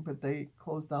 gambling, but they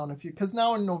close down a few. Because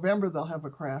now in November, they'll have a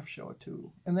craft show,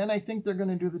 too. And then I think they're going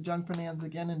to do the Junk Bonanza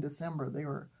again in December. They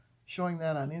were showing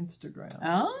that on Instagram.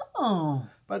 Oh.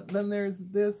 But then there's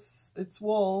this. It's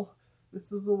wool.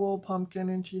 This is a wool pumpkin,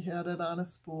 and she had it on a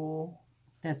spool.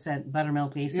 That's at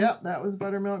Buttermilk Basin? Yep, that was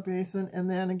Buttermilk Basin. And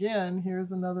then again,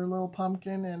 here's another little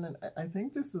pumpkin, and I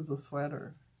think this is a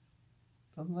sweater.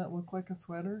 Doesn't that look like a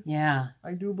sweater? Yeah.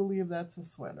 I do believe that's a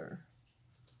sweater.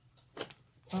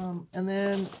 And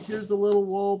then here's a little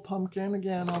wool pumpkin.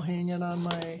 Again, I'll hang it on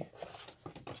my...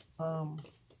 and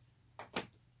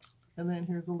then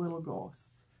here's a little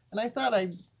ghost. And I thought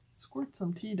I'd squirt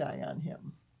some tea dye on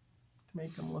him to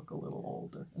make him look a little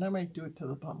older. And I might do it to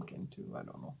the pumpkin, too. I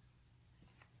don't know.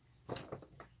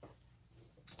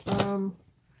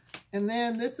 And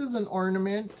then this is an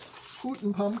ornament, Hoot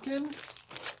and Pumpkin.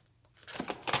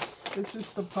 This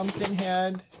is the pumpkin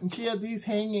head, and she had these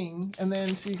hanging, and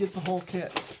then so you get the whole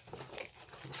kit.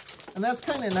 And that's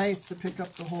kind of nice to pick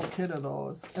up the whole kit of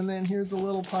those. And then here's a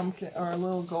little pumpkin, or a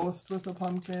little ghost with a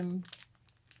pumpkin.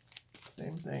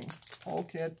 Same thing, whole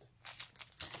kit.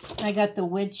 I got the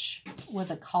witch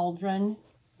with a cauldron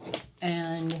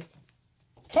and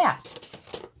cat.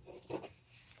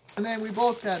 And then we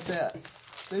both got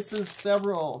this. This is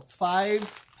several. It's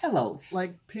 5 pillows.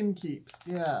 Like pin keeps.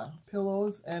 Yeah.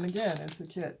 Pillows. And again, it's a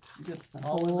kit. You get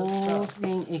all of the stuff.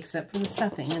 Thing except for the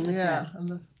stuffing and the thread. And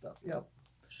the stuff. Yep.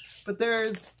 But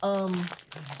there's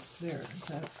there. Is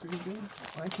that pretty good?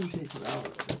 I can take it out.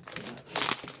 Let's see.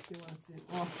 If you want to see it.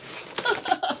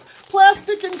 Oh.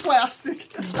 Plastic and plastic.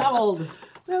 Doubled.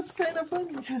 That's kind of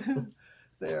funny.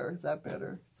 There, is that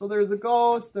better? So there's a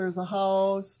ghost, there's a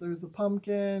house, there's a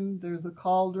pumpkin, there's a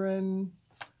cauldron,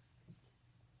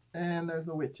 and there's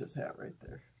a witch's hat right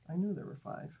there. I knew there were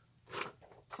 5.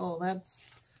 So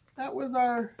that was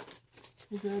our,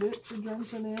 is that it for Junk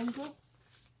Bonanza?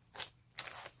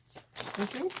 I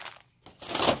think.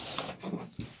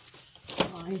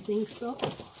 I think so.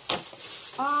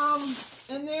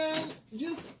 And then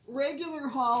just regular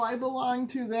haul, I belong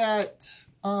to that,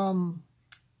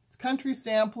 Country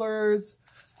Samplers.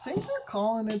 I think they're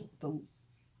calling it the...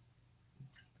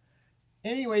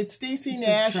 Anyway, it's Stacy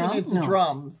Nash and it's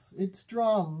drums. It's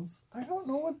drums. I don't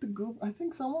know what the group... I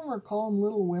think some of them are calling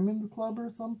Little Women's Club or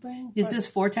something. Is this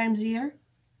 4 times a year?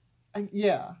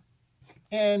 Yeah.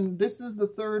 And this is the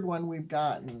third one we've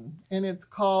gotten. And it's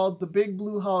called the Big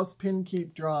Blue House Pin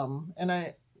Keep Drum.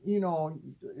 And you know,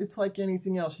 it's like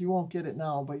anything else. You won't get it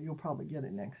now, but you'll probably get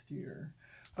it next year.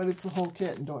 But it's a whole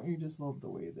kit, and don't you just love the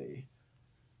way they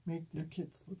make their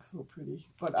kits look so pretty?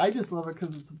 But I just love it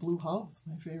because it's a blue house.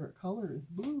 My favorite color is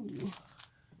blue. I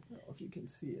don't know if you can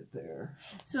see it there.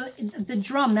 So the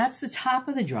drum, that's the top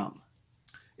of the drum.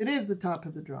 It is the top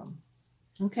of the drum.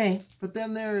 Okay. But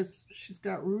then she's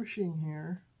got ruching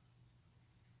here.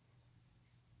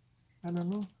 I don't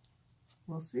know.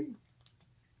 We'll see.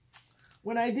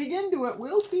 When I dig into it,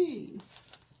 we'll see.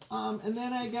 And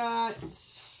then I got,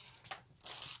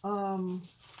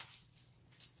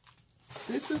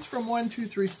 this is from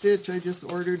 123 Stitch. I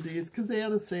just ordered these because they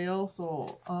had a sale.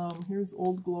 So here's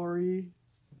Old Glory.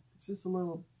 It's just a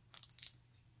little,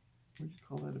 what do you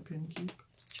call that, a pin keep?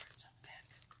 Charts on the back.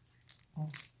 Oh,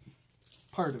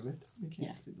 part of it. You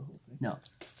can't see the whole thing. No.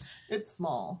 It's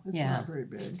small. It's not very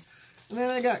big. And then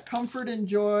I got Comfort and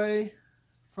Joy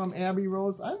from Abbey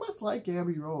Rose. I must like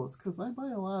Abbey Rose because I buy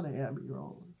a lot of Abbey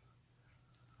Rose.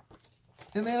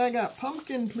 And then I got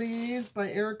Pumpkin Please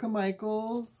by Erica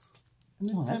Michaels. And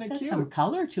it's kind of cute. Some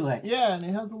color to it. Yeah, and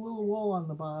it has a little wool on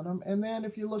the bottom. And then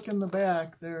if you look in the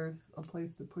back, there's a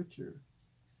place to put your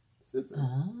scissors.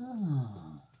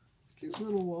 Oh. Cute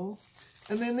little wool.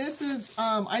 And then this is,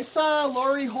 I saw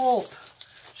Lori Holt.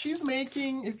 She's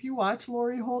making, if you watch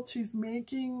Lori Holt, she's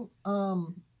making a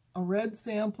red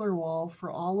sampler wall for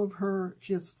all of her.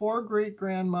 She has 4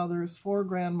 great-grandmothers, 4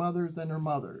 grandmothers, and her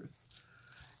mothers.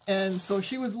 And so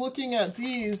she was looking at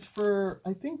these for,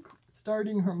 I think,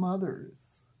 starting her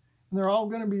mothers. And they're all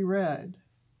going to be red.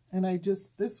 And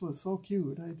this was so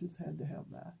cute. I just had to have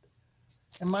that.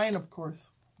 And mine, of course,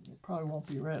 it probably won't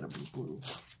be red, it'll be blue.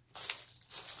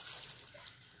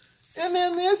 And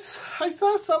then this, I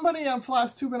saw somebody on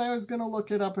Floss Tube, and I was going to look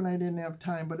it up, and I didn't have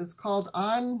time. But it's called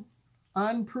On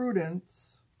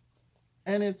Prudence,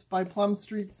 and it's by Plum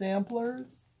Street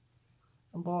Samplers.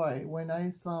 And boy, when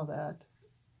I saw that,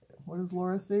 what does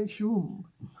Laura say? Shoom.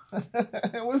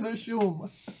 It was a shoom.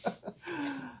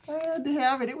 I had to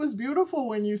have it. It was beautiful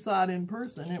when you saw it in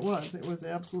person. It was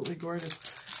absolutely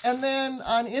gorgeous. And then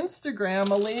on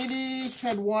Instagram, a lady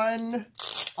had won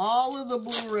all of the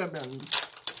blue ribbons.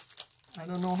 I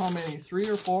don't know how many, 3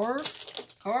 or 4?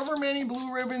 However many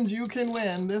blue ribbons you can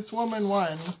win, this woman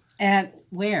won. At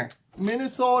where?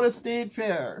 Minnesota State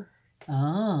Fair.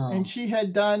 Oh. And she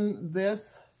had done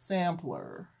this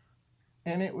sampler.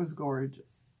 And it was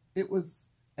gorgeous. It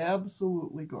was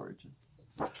absolutely gorgeous.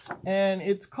 And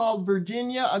it's called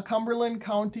Virginia, a Cumberland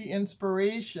County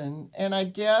Inspiration. And I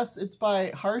guess it's by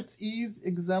Heart's Ease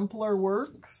Exemplar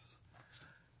Works.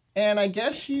 And I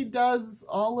guess she does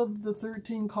all of the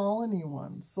 13 colony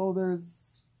ones. So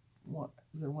there's, what,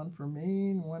 is there one for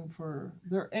Maine, one for,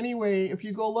 anyway, if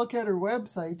you go look at her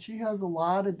website, she has a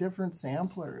lot of different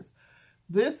samplers.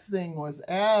 This thing was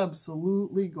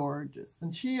absolutely gorgeous.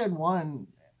 And she had won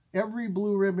every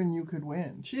blue ribbon you could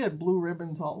win. She had blue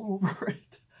ribbons all over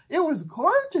it. It was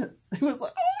gorgeous. It was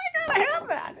like, oh my God, I have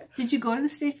that. Did you go to the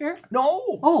state fair?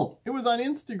 No. Oh. It was on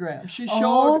Instagram. She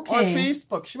showed, or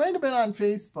Facebook. She might have been on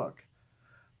Facebook.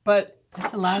 But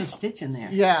that's a lot of stitch in there.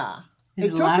 Yeah.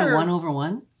 Is it a lot of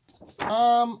 1/1?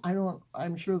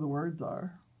 I'm sure the words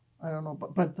are. I don't know,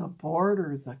 but the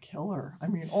border is a killer. I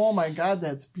mean, oh my God,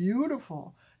 that's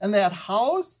beautiful. And that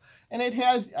house, and it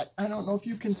has, I don't know if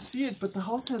you can see it, but the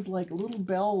house has like little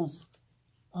bells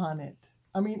on it.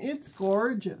 I mean, it's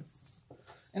gorgeous.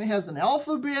 And it has an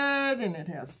alphabet, and it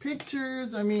has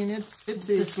pictures. I mean, it's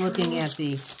just looking at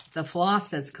the floss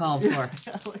that's called for.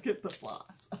 Yeah, look at the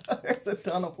floss. There's a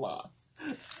ton of floss.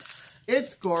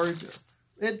 It's gorgeous.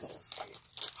 It's,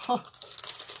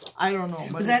 I don't know,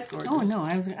 but it's gorgeous. Oh no,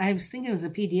 I was thinking it was a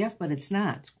PDF, but it's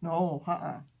not. No,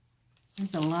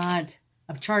 There's a lot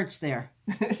of charts there.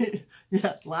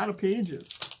 Yeah, a lot of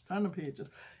pages, ton of pages.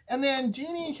 And then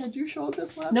Jeannie, had you showed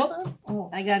this last time? Oh,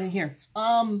 I got it here.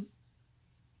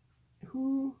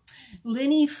 Who?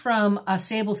 Lenny from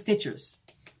Sable Stitchers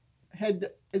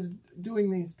is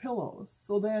doing these pillows.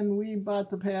 So then we bought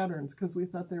the patterns because we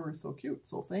thought they were so cute.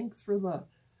 So thanks for the,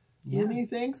 Lenny,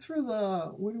 thanks for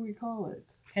the, what do we call it?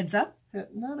 Heads up?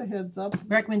 Not a heads up.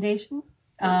 Recommendation?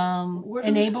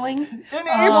 Enabling?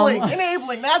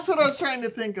 Enabling. That's what I was trying to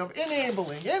think of.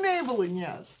 Enabling,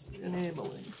 yes.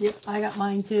 Enabling. Yep, I got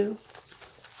mine too.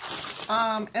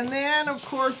 And then, of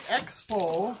course,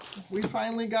 Expo. We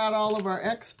finally got all of our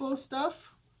Expo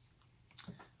stuff.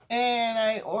 And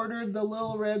I ordered the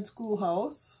Little Red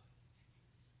Schoolhouse,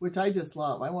 which I just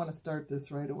love. I want to start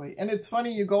this right away. And it's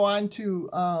funny, you go on to,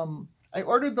 I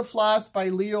ordered the floss by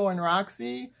Leo and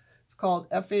Roxy. It's called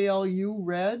Falu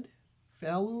Red.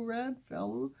 Falu Red?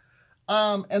 Falu?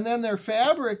 And then their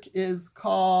fabric is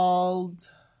called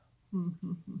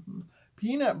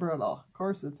Peanut Brittle. Of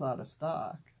course, it's out of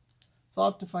stock. So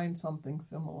I'll have to find something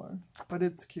similar. But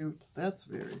it's cute. That's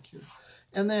very cute.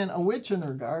 And then A Witch in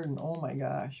Her Garden. Oh my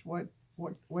gosh.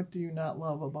 What do you not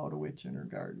love about A Witch in Her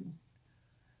Garden?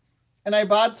 And I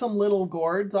bought some little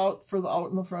gourds out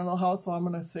in the front of the house, so I'm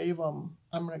going to save them.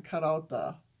 I'm going to cut out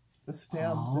the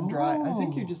stems and dry. I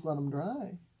think you just let them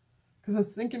dry. Because I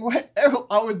was thinking,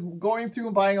 I was going through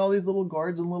and buying all these little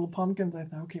gourds and little pumpkins. I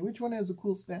thought, okay, which one has a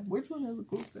cool stem? Which one has a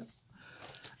cool stem?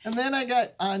 And then I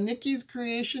got Nikki's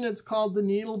creation. It's called the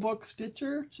Needle Book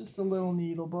Stitcher. Just a little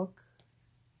needle book.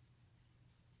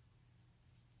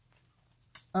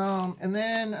 And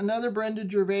then another Brenda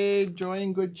Gervais, Joy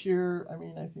and Good Cheer. I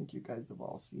mean, I think you guys have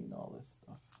all seen all this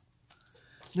stuff.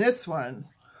 This one.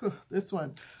 That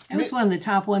was one of the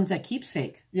top ones at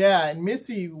Keepsake. Yeah, and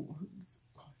Missy,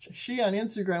 she on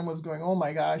Instagram was going, oh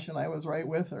my gosh, and I was right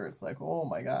with her. It's like, oh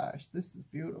my gosh, this is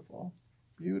beautiful.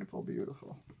 Beautiful,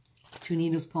 beautiful. 2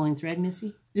 needles pulling thread,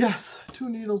 Missy? Yes, 2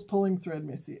 needles pulling thread,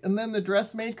 Missy. And then the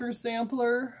dressmaker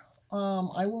sampler.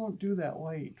 I won't do that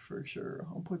white for sure.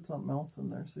 I'll put something else in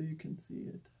there so you can see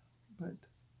it. But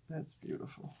that's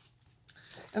beautiful.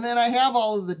 And then I have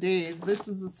all of the days. This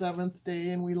is the 7th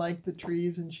day, and we like the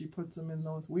trees, and she puts them in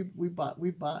those. We bought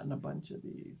a bunch of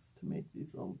these to make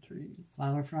these little trees.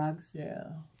 Flower frogs? Yeah.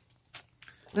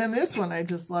 Then this one I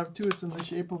just love too. It's in the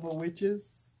shape of a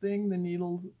witch's thing, the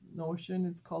needle notion.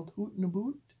 It's called Hoot and a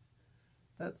Boot.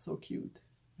 That's so cute.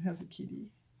 It has a kitty.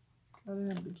 Gotta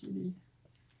have the kitty.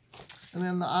 And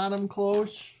then the Autumn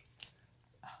Cloche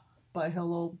by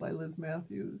Liz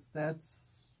Matthews.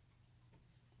 That's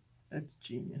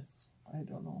genius. I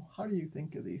don't know. How do you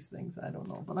think of these things? I don't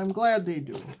know. But I'm glad they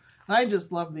do. I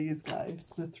just love these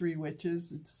guys. The 3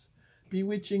 witches. It's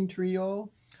Bewitching Trio.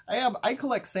 I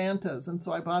collect Santas, and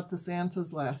so I bought the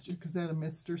Santas last year because I had a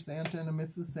Mr. Santa and a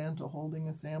Mrs. Santa holding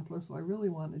a sampler, so I really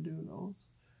want to do those.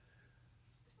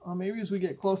 Maybe as we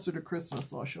get closer to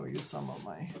Christmas, I'll show you some of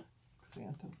my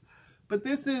Santas. But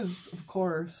this is, of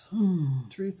course,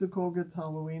 Teresa Koget's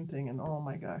Halloween thing, and oh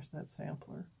my gosh, that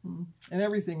sampler. And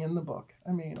everything in the book.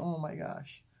 I mean, oh my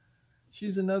gosh.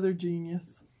 She's another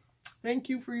genius. Thank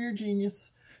you for your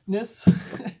geniusness.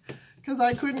 Because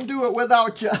I couldn't do it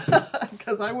without you.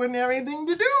 Because I wouldn't have anything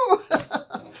to do.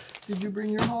 Did you bring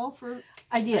your haul for?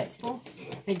 I did.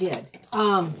 I did.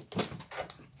 I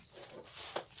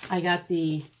got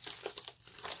the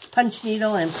Punch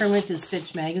Needle and Permanent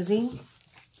Stitch magazine.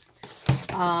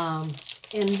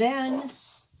 And then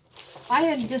I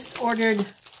had just ordered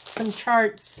some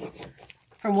charts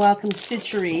from Welcome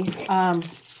Stitchery.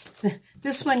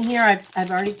 This one here,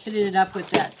 I've already kitted it up with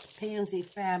that pansy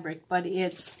fabric, but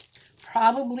it's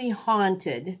Probably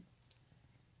Haunted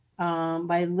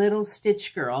by Little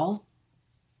Stitch Girl.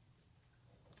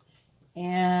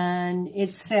 And it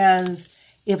says,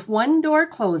 if one door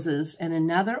closes and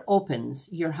another opens,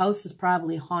 your house is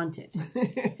probably haunted.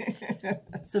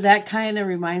 So that kind of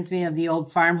reminds me of the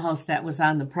old farmhouse that was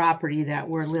on the property that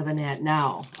we're living at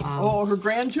now. Her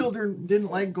grandchildren didn't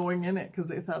like going in it because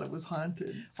they thought it was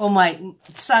haunted. Well, my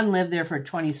son lived there for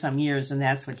 20-some years, and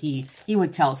that's what he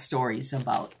would tell stories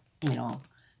about, you know,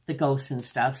 the ghosts and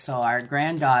stuff. So our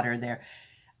granddaughter there,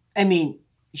 I mean,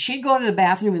 she'd go to the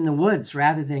bathroom in the woods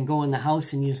rather than go in the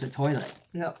house and use the toilet.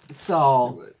 Yep.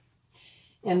 So,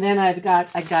 and then I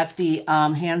got the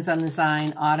Hands on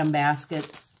Design Autumn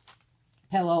Baskets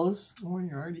pillows. Oh, you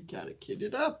already got it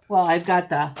kitted up. Well, I've got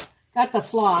the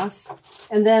floss,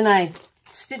 and then I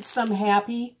stitched some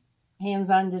Happy Hands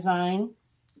on Design.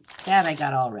 That I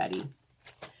got already.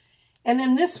 And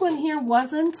then this one here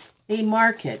wasn't a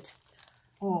market.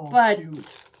 Oh, but cute. Is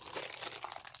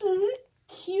it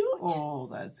cute? Oh,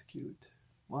 that's cute.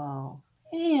 Wow.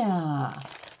 Yeah.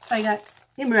 So I got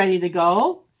him ready to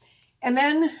go. And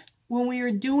then when we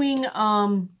were doing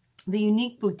the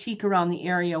Unique Boutique around the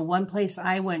area, one place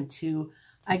I went to,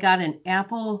 I got an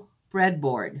apple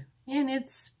breadboard. And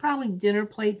it's probably dinner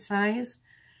plate size.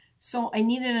 So I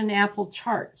needed an apple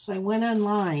chart. So I went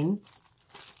online.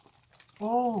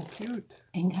 Oh, cute.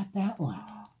 And got that one.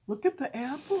 Look at the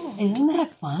apple. Isn't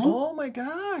that fun? Oh my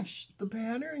gosh. The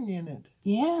pattern in it.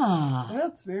 Yeah.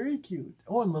 That's very cute.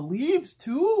 Oh, and the leaves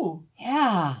too.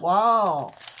 Yeah.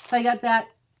 Wow. So I got that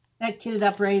kitted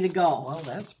up, ready to go. Wow,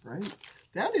 that's bright.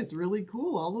 That is really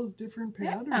cool. All those different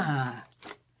patterns. Yeah.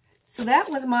 So that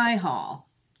was my haul.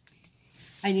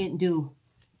 I didn't do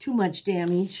too much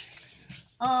damage.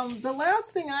 The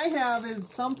last thing I have is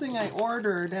something I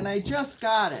ordered, and I just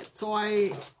got it. So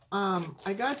I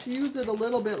got to use it a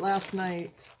little bit last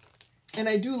night. and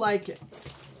I do like it.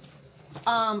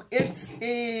 It's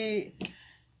a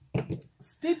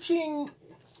stitching,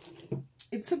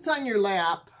 it sits on your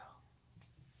lap.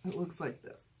 It looks like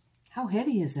this. How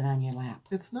heavy is it on your lap?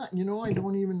 It's not, you know, I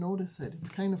don't even notice it. It's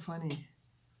kind of funny.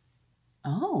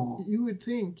 Oh. You would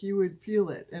think you would feel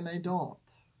it, and I don't.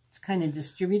 It's kind of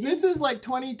distributed. This is like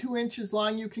 22 inches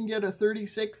long. You can get a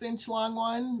 36-inch long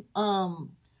one.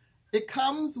 It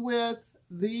comes with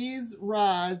these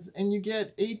rods, and you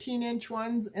get 18-inch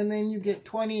ones, and then you get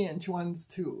 20-inch ones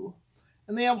too.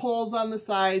 And they have holes on the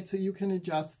side so you can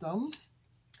adjust them.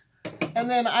 And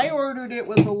then I ordered it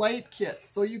with a light kit,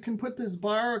 so you can put this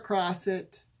bar across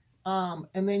it,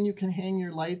 and then you can hang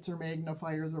your lights or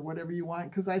magnifiers or whatever you want.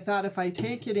 Because I thought if I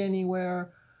take it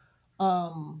anywhere,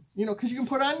 you know, because you can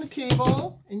put it on the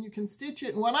table and you can stitch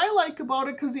it. And what I like about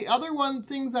it, because the other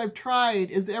things I've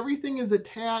tried is everything is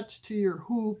attached to your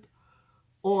hoop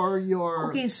or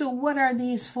your... Okay, so what are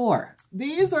these for?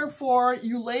 These are for,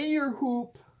 you lay your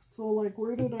hoop. So like,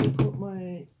 where did I put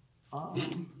my...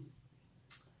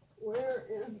 where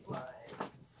is my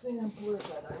sampler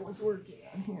that I was working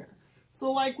on here?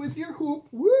 So like with your hoop,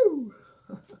 woo!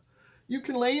 You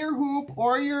can lay your hoop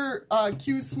or your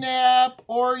Q-snap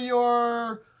or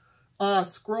your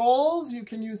scrolls. You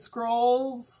can use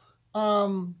scrolls.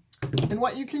 And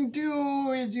what you can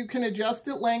do is you can adjust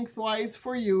it lengthwise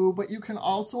for you, but you can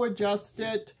also adjust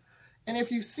it. And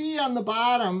if you see on the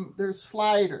bottom, there's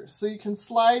sliders. So you can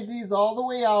slide these all the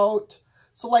way out.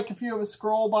 So like if you have a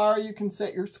scroll bar, you can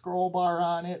set your scroll bar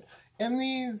on it. And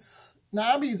these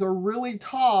knobbies are really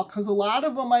tall because a lot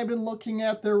of them I've been looking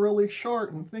at, they're really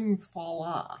short and things fall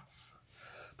off.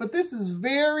 But this is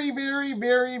very, very,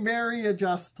 very, very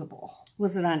adjustable.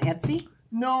 Was it on Etsy?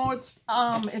 No, it's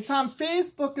on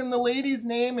Facebook, and the lady's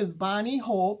name is Bonnie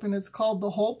Hope, and it's called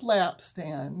the Hope Lap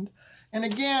Stand. And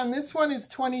again, this one is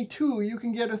 22. You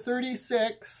can get a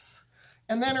 36.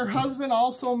 And then her husband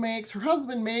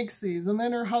makes these, and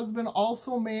then her husband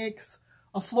also makes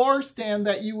a floor stand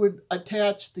that you would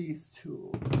attach these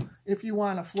to if you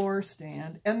want a floor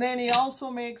stand. And then he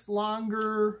also makes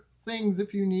longer things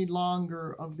if you need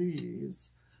longer of these.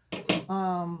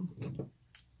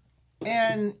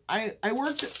 And I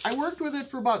worked with it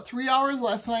for about 3 hours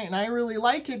last night, and I really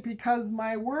like it because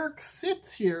my work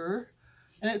sits here,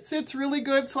 and it sits really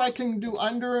good, so I can do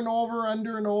under and over,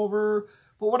 under and over.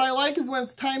 But what I like is when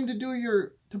it's time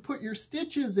to put your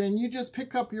stitches in, you just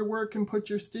pick up your work and put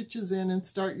your stitches in and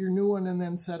start your new one and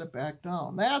then set it back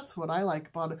down. That's what I like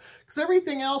about it. Because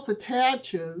everything else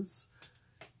attaches,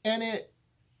 and it,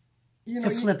 you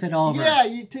know, flip it over.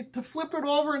 Yeah, to flip it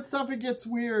over and stuff, it gets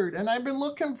weird. And I've been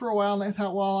looking for a while, and I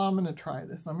thought, well, I'm going to try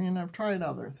this. I mean, I've tried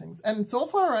other things. And so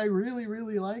far, I really,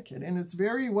 really like it. And it's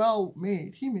very well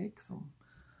made. He makes them.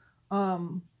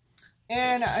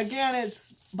 And again,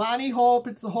 it's Bonnie Hope.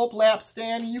 It's a Hope Lap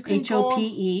Stand. You can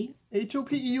H-O-P-E.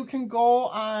 H-O-P-E. You can go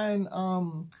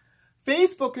on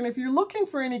Facebook, and if you're looking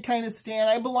for any kind of stand,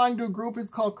 I belong to a group. It's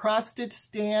called Cross Stitch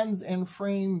Stands and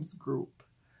Frames Group.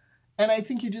 And I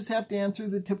think you just have to answer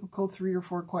the typical 3 or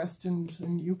 4 questions,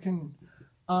 and you can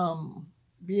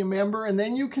be a member. And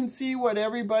then you can see what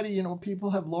everybody, you know, people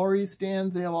have Lori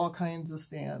stands. They have all kinds of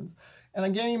stands. And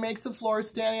again, he makes a floor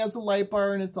stand. He has a light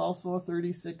bar, and it's also a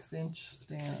 36-inch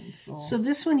stand. So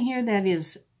this one here, that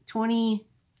is 20...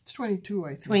 It's 22, I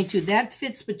think. 22. That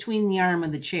fits between the arm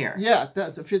of the chair. Yeah, it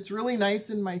does. It fits really nice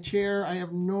in my chair. I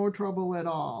have no trouble at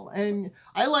all. And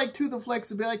I like, too, the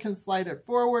flexibility. I can slide it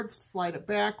forward, slide it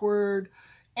backward.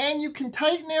 And you can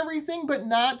tighten everything, but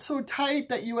not so tight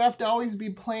that you have to always be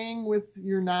playing with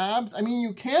your knobs. I mean,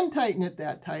 you can tighten it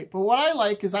that tight. But what I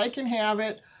like is I can have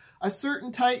it a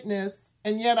certain tightness,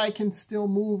 and yet I can still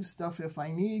move stuff if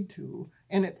I need to,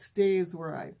 and it stays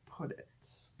where I put it.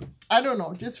 I don't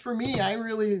know, just for me,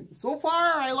 so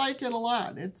far, I like it a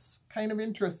lot. It's kind of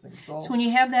interesting. So when you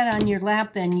have that on your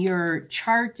lap, then your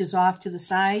chart is off to the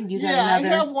side? I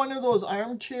have one of those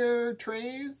armchair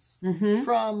trays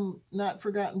from Not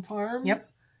Forgotten Farms. Yep.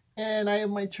 And I have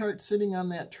my chart sitting on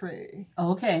that tray.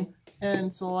 Okay.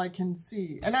 And so I can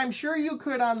see. And I'm sure you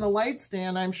could, on the light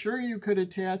stand, I'm sure you could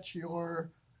attach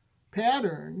your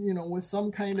pattern, you know, with some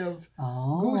kind of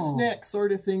gooseneck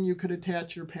sort of thing. You could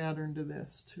attach your pattern to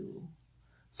this, too.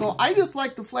 So I just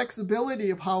like the flexibility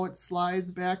of how it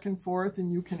slides back and forth,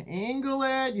 and you can angle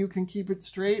it, you can keep it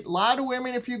straight. A lot of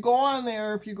women, if you go on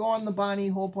the Bonnie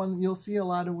Hope one, you'll see a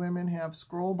lot of women have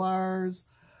scroll bars.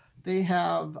 They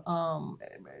have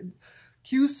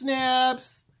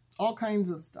Q-snaps, all kinds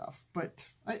of stuff. But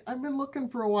I've been looking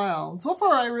for a while. And so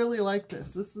far, I really like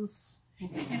this. This is,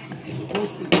 we'll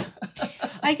see.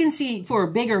 I can see for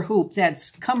a bigger hoop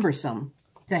that's cumbersome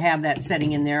to have that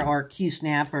setting in there, or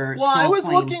Q-snap or Well, I was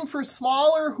flame. looking for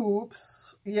smaller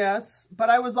hoops, yes, but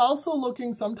I was also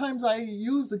looking, sometimes I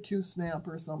use a Q-snap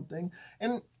or something,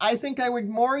 and I think I would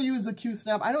more use a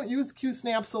Q-snap. I don't use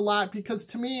Q-snaps a lot because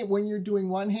to me, when you're doing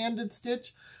one-handed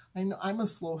stitch, I know I'm a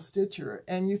slow stitcher,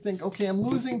 and you think, okay, I'm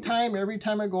losing time every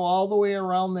time I go all the way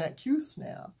around that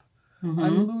Q-snap.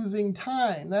 I'm losing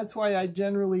time. That's why I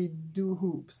generally do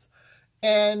hoops.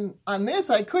 And on this,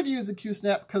 I could use a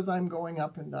Q-snap because I'm going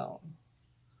up and down.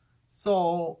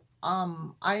 So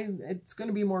it's going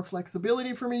to be more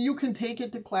flexibility for me. You can take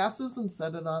it to classes and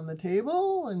set it on the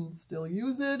table and still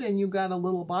use it. And you got a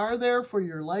little bar there for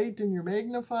your light and your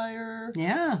magnifier.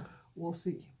 Yeah. We'll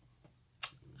see.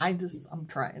 I'm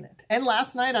trying it. And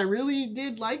last night, I really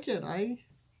did like it. I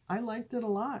liked it a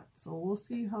lot. So we'll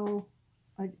see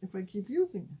if I keep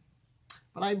using it.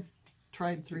 But I've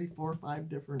tried 3, 4, 5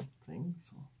 different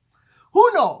things. So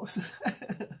who knows?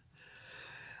 Okay,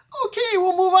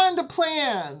 we'll move on to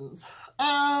plans.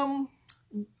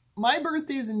 My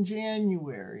birthday's in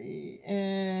January,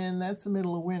 and that's the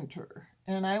middle of winter.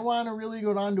 And I want to really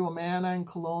go down to Amana in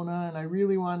Kelowna, and I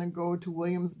really want to go to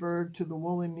Williamsburg to the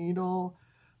Wool and Needle.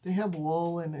 They have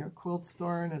wool in their quilt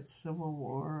store, and it's Civil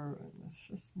War, and it's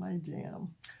just my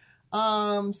jam.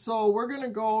 So we're going to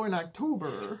go in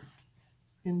October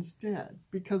instead,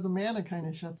 because Amana kind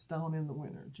of shuts down in the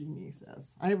winter, Jeannie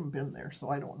says. I haven't been there, so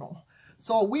I don't know.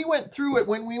 So we went through it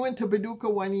when we went to Paducah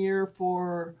one year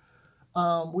for,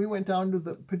 we went down to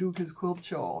the Paducah's quilt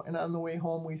show, and on the way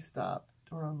home we stopped,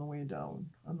 or on the way down,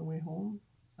 on the way home,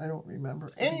 I don't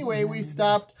remember. Anyway, we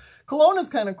stopped. Kelowna's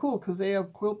kind of cool because they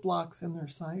have quilt blocks in their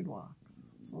sidewalks,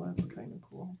 so that's kind of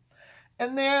cool.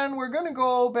 And then we're going to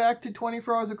go back to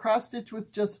 24 Hours of Cross Stitch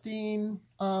with Justine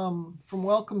from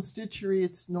Welcome Stitchery.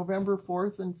 It's November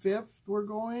 4th and 5th we're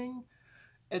going.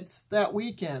 It's that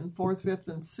weekend, 4th, 5th,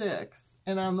 and 6th.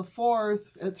 And on the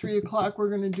 4th at 3 o'clock, we're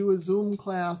going to do a Zoom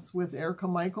class with Erica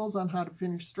Michaels on how to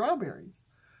finish strawberries.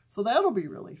 So that'll be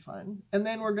really fun. And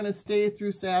then we're going to stay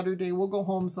through Saturday. We'll go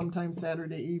home sometime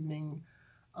Saturday evening.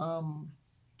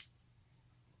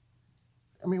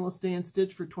 We'll stay in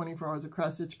Stitch for 24 Hours of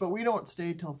Cross Stitch, but we don't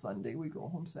stay till Sunday. We go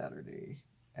home Saturday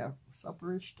at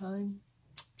supperish time.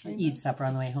 Eat supper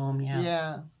on the way home, yeah.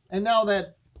 Yeah. And now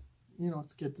that,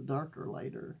 it gets darker,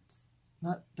 lighter. It's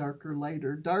not darker,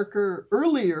 lighter, darker,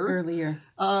 earlier. Earlier.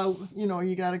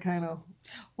 You got to kind of...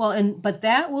 Well, but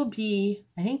that will be,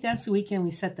 I think that's the weekend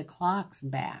we set the clocks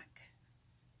back.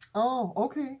 Oh,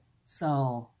 okay.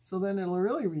 So then it'll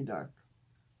really be dark.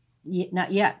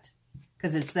 Not yet.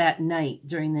 Because it's that night,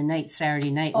 during the night, Saturday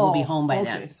night, we'll be home by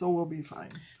then. Okay, so we'll be fine.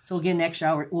 So we'll get an extra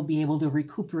hour. We'll be able to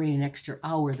recuperate an extra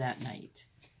hour that night.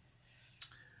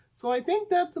 So I think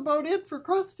that's about it for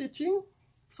cross-stitching.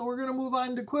 So we're going to move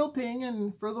on to quilting.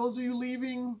 And for those of you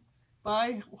leaving,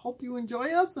 bye. Hope you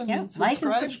enjoy us. And like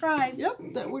and subscribe.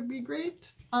 Yep, that would be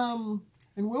great. And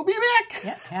we'll be back.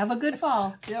 Yep, have a good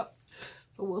fall. Yep.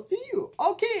 So we'll see you.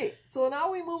 Okay, so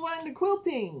now we move on to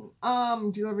quilting.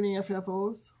 Do you have any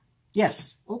FFOs?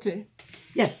 Yes. Okay.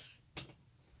 Yes,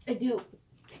 I do.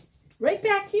 Right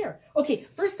back here. Okay,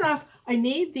 first off, I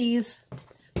made these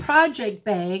project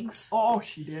bags. Oh,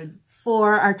 she did.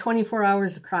 For our 24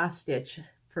 Hours of Cross Stitch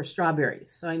for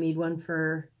strawberries. So I made one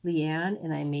for Leanne,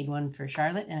 and I made one for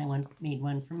Charlotte, and I made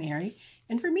one for Mary,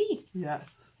 and for me.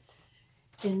 Yes.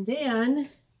 And then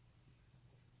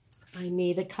I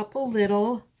made a couple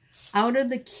little out of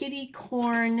the kitty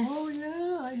corn. Oh,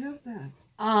 yeah, I have that.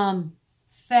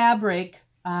 Fabric,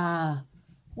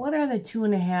 what are the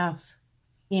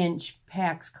 2.5-inch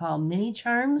packs called? Mini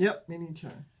charms? Yep, mini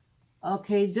charms.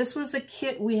 Okay, this was a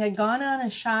kit. We had gone on a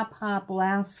shop hop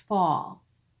last fall.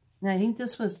 And I think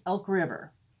this was Elk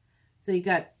River. So you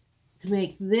got to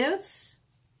make this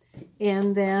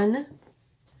and then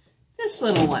this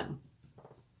little one.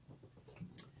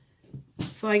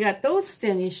 So I got those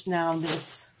finished now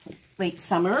this late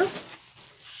summer.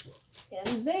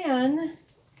 And then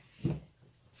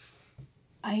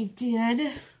I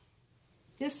did,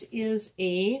 this is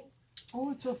a...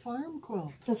 Oh, it's a farm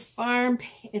quilt. The farm,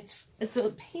 it's a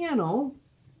panel,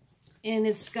 and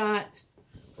it's got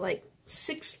like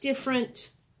 6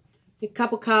 different, a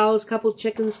couple cows, couple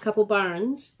chickens, couple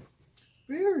barns.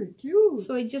 Very cute.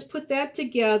 So I just put that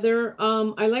together.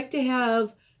 I like to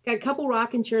have, got a couple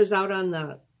rocking chairs out on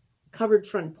the covered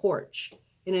front porch.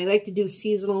 And I like to do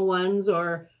seasonal ones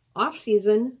or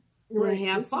off-season. Right,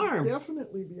 have farm. Would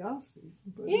definitely be off season.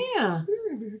 But yeah.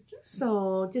 Very, very cute.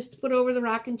 So just put over the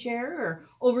rocking chair or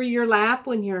over your lap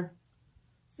when you're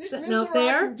sitting out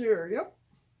there. Rocking chair. Yep.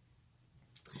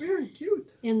 It's very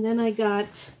cute. And then I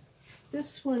got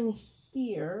this one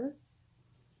here.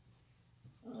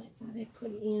 I thought I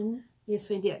put in.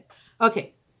 Yes, I did.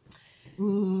 Okay.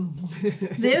 You'll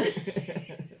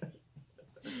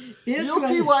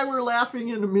see why we're laughing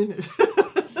in a minute.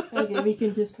 Okay, we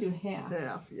can just do half.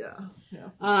 Half,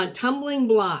 yeah. Tumbling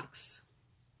blocks.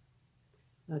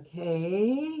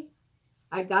 Okay.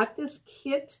 I got this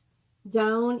kit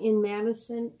down in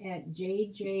Madison at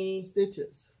JJ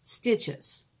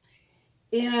Stitches.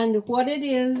 And what it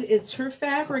is, it's her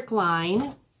fabric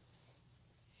line.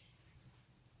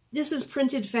 This is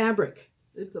printed fabric.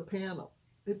 It's a panel.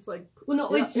 It's like, well,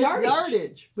 no, it's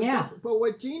yardage. But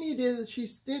what Jeannie did is she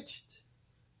stitched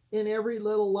in every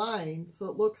little line, so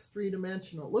it looks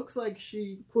three-dimensional. It looks like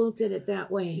she quilted it that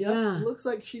way. Yep, yeah. It looks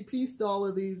like she pieced all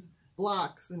of these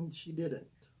blocks, and she didn't.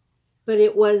 But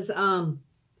it was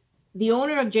the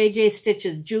owner of JJ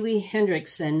Stitches, Julie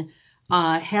Hendrickson,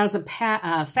 has a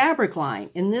fabric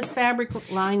line, and this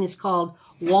fabric line is called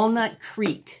Walnut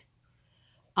Creek.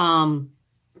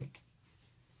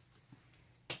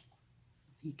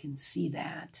 You can see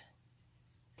that.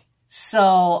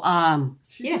 So,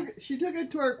 she took it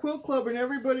to our quilt club, and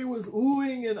everybody was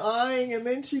oohing and eyeing, and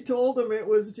then she told them it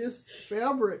was just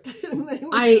fabric. And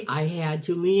I had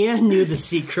to. Leanne knew the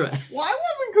secret. Well, I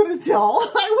wasn't going to tell.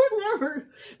 I would never.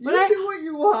 You do what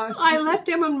you want. I let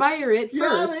them admire it first.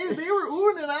 Yeah, they were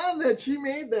oohing and on that she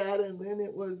made that, and then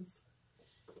it was...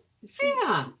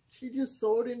 She just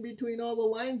sewed in between all the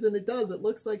lines, and it does. It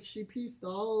looks like she pieced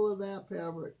all of that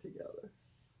fabric together.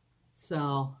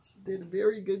 So she did a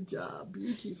very good job.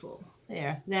 Beautiful.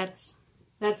 There, that's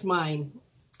mine.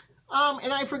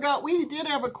 And I forgot, we did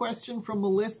have a question from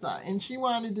Melissa, and she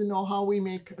wanted to know how we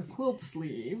make a quilt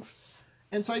sleeve.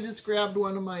 And so I just grabbed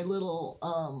one of my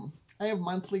little, I have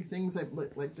monthly things.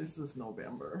 Like this is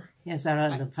November. Yeah, is that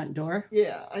on the front door?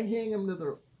 Yeah, I hang them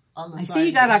on the side. I see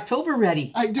you got October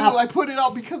ready. I do. I put it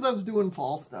out because I was doing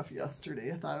fall stuff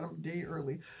yesterday. I thought I'm a day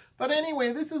early. But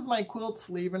anyway, this is my quilt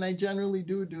sleeve, and I generally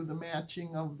do the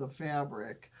matching of the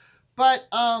fabric. But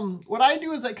what I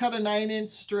do is I cut a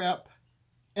 9-inch strip,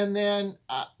 and then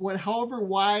however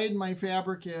wide my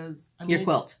fabric is,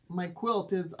 my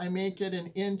quilt is, I make it 1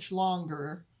 inch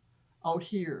longer out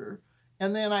here,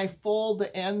 and then I fold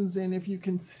the ends in. If you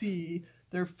can see,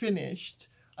 they're finished.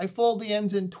 I fold the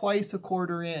ends in twice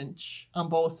 1/4 inch on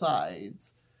both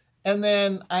sides, and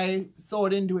then I sew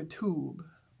it into a tube,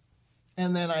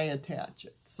 and then I attach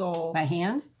it. So by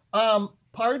hand? By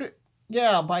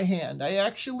hand. I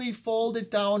actually fold it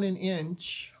down 1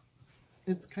 inch.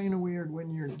 It's kind of weird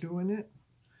when you're doing it.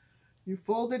 You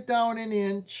fold it down 1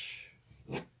 inch,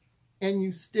 and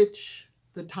you stitch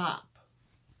the top.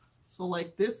 So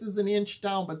like this is 1 inch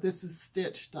down, but this is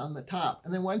stitched on the top.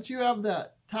 And then once you have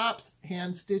the top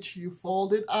hand stitch, you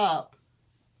fold it up,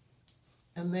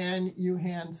 and then you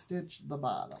hand stitch the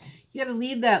bottom. You got to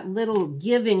leave that little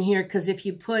give in here, because if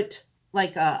you put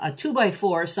like a 2x4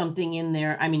 or something in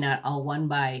there, I mean not a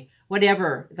 1x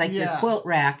whatever, like your quilt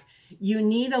rack, you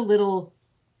need a little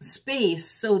space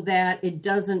so that it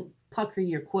doesn't pucker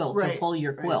your quilt or pull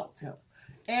your quilt. Yeah.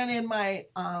 And in my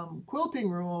quilting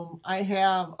room, I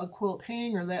have a quilt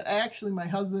hanger that actually my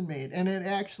husband made, and it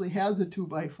actually has a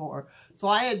 2x4. So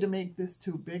I had to make this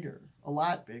tube bigger, a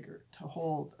lot bigger, to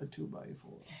hold a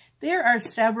 2x4. There are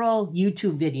several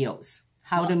YouTube videos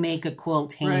how to make a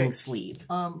quilt hanging sleeve.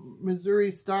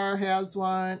 Missouri Star has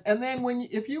one, and then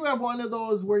if you have one of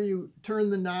those where you turn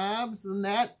the knobs, then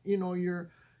that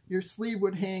your sleeve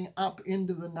would hang up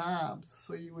into the knobs,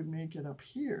 so you would make it up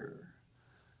here.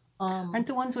 Aren't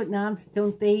the ones with knobs,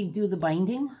 don't they do the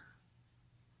binding?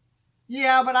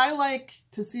 Yeah, but I like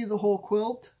to see the whole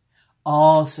quilt.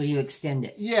 Oh, so you extend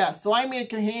it. Yeah, so I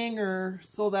make a hanger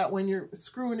so that when you're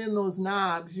screwing in those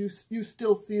knobs, you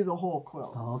still see the whole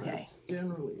quilt. Oh, okay. That's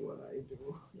generally what I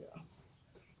do,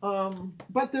 yeah.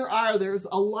 But there's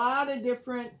a lot of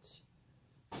different,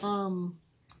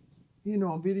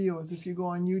 videos. If you go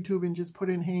on YouTube and just put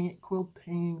in quilt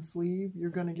hanging sleeve,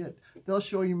 they'll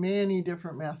show you many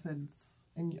different methods,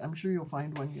 and I'm sure you'll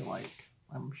find one you like.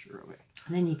 I'm sure of it.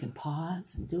 And then you can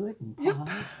pause and do it and pause.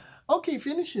 Yep. Okay,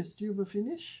 finishes. Do you have a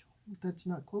finish that's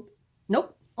not quilted?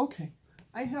 Nope. Okay.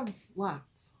 I have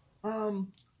lots.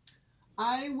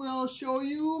 I will show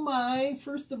you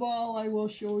first of all, I will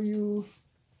show you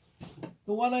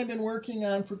the one I've been working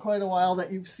on for quite a while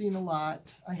that you've seen a lot.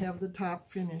 I have the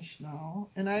top finished now,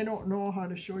 and I don't know how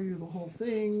to show you the whole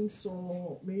thing,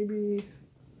 so maybe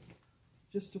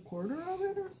just 1/4 of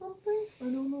it or something? I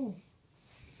don't know.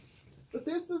 But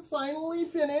this is finally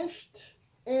finished,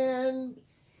 and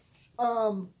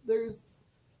there's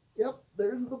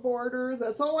the borders.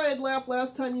 That's all I had left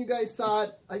last time you guys saw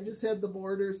it. I just had the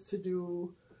borders to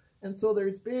do, And so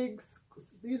there's big,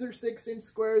 these are 6-inch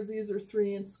squares, these are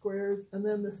 3-inch squares, and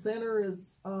then the center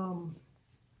is, I don't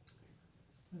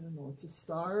know, it's a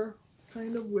star,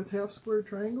 kind of, with half square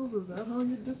triangles. Is that how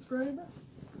you describe it?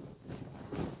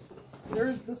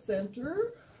 There's the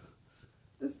center.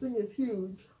 This thing is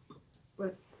huge,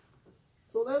 but,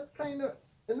 so that's kind of,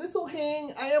 and this will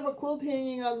hang, I have a quilt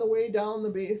hanging on the way down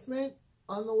the basement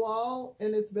on the wall,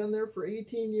 and it's been there for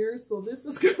 18 years, so this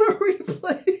is going to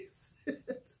replace it.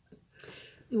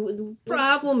 The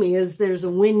problem is there's a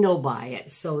window by it,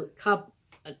 so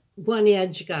one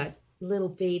edge got a little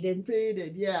faded.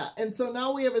 Faded, yeah. And so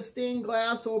now we have a stained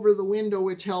glass over the window,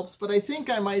 which helps, but I think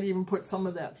I might even put some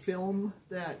of that film,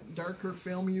 that darker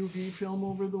film, UV film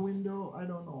over the window. I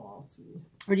don't know, I'll see.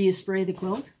 Or do you spray the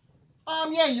quilt?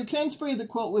 Yeah, you can spray the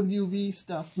quilt with UV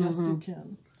stuff. Yes, you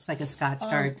can. It's like a Scotch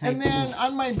guard type. And then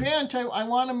on my bench, I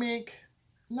want to make,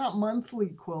 not monthly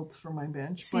quilts for my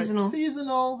bench, seasonal. But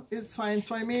seasonal is fine.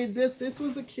 So I made this. This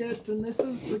was a kit, and this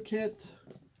is the kit.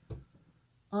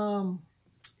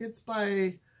 It's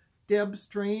by Deb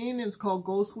Strain. It's called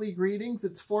Ghostly Greetings.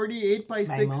 It's 48 by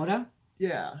 6. Moda?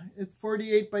 Yeah, it's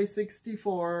 48 by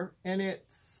 64, and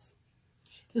it's...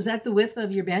 So is that the width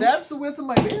of your bench? That's the width of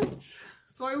my bench.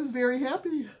 So I was very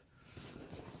happy.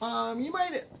 You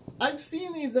might... I've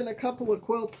seen these in a couple of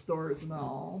quilt stores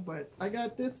now, but I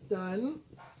got this done.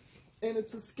 And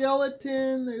it's a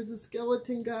skeleton. There's a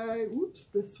skeleton guy. Oops,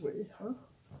 this way, huh?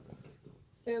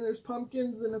 And there's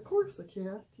pumpkins and, of course, a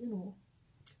cat, you know.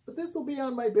 But this will be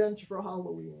on my bench for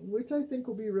Halloween, which I think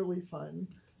will be really fun.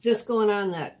 Is this going on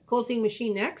the quilting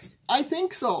machine next? I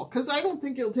think so, because I don't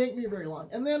think it'll take me very long.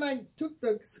 And then I took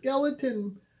the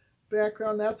skeleton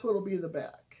background. That's what will be the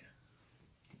back.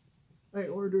 I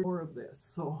ordered more of this,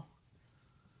 so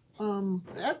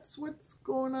that's what's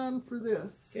going on for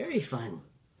this. Very fun.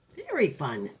 Very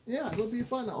fun. Yeah, it'll be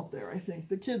fun out there, I think.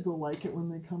 The kids will like it when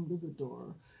they come to the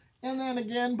door. And then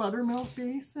again, Buttermilk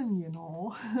Basin, you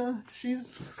know.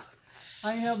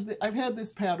 I've had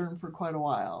this pattern for quite a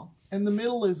while. And the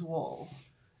middle is wool.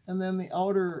 And then the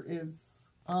outer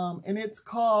is, and it's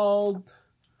called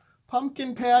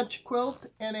Pumpkin Patch Quilt,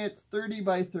 and it's 30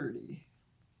 by 30.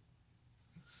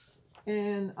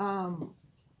 And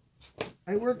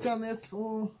I worked on this,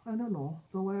 I don't know,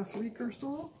 the last week or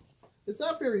so. It's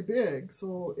not very big,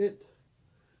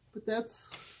 but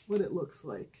that's what it looks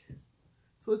like.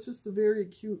 So it's just a very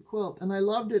cute quilt, and I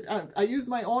loved it. I used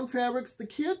my own fabrics. The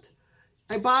kit,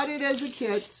 I bought it as a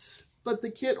kit, but the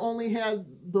kit only had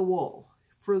the wool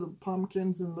for the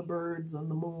pumpkins and the birds and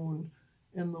the moon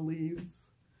and the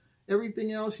leaves.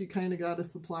 Everything else you kind of got to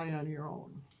supply on your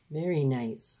own. Very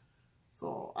nice.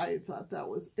 So I thought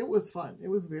it was fun. It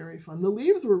was very fun. The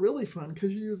leaves were really fun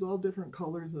because you use all different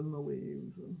colors in the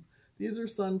leaves. And these are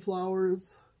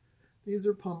sunflowers. These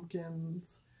are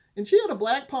pumpkins. And she had a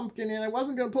black pumpkin in. I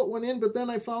wasn't going to put one in, but then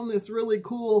I found this really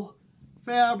cool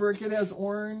fabric. It has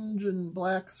orange and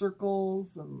black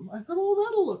circles. And I thought, oh,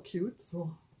 that'll look cute.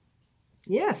 So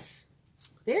yes,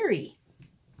 very.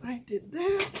 I did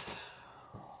that.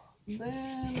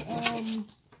 Then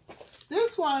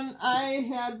this one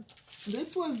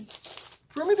this was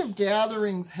Primitive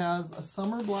Gatherings has a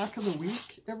summer block of the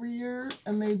week every year,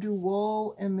 and they do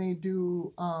wool and they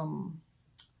do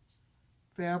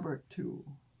fabric too,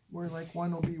 where like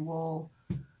one will be wool,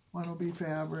 one will be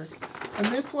fabric. And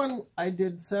this one I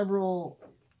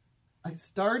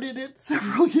started it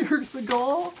several years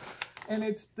ago, and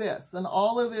it's this, and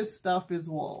all of this stuff is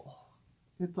wool.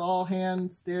 It's all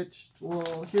hand stitched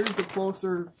wool. Here's a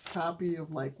closer copy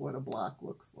of like what a block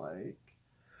looks like.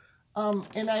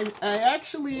 And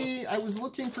I was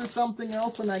looking for something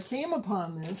else, and I came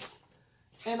upon this,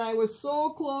 and I was so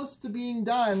close to being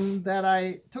done that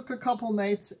I took a couple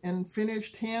nights and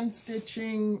finished hand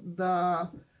stitching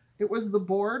it was the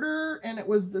border and it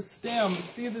was the stems.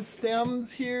 See the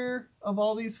stems here of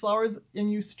all these flowers,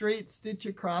 and you straight stitch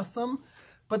across them.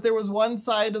 But there was one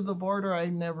side of the border I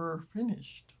never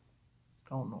finished.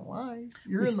 Don't know why.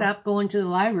 You stopped going to the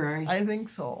library. I think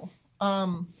so.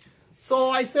 So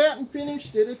I sat and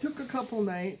finished it. It took a couple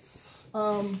nights.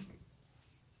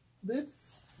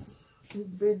 This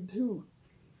is big too.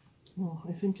 Oh,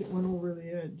 I think it went over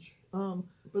the edge.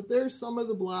 But there's some of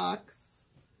the blocks.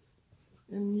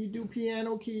 And you do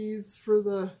piano keys for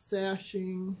the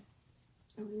sashing.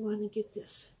 I want to get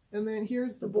this. And then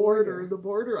here's the border. The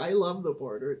border, I love the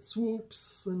border. It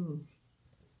swoops and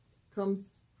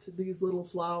comes to these little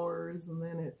flowers, and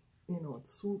then it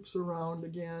swoops around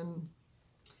again.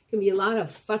 Can be a lot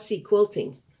of fussy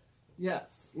quilting.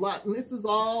 Yes, a lot. And this is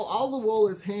all the wool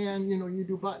is hand. You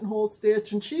do buttonhole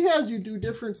stitch, and she has you do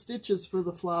different stitches for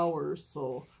the flowers.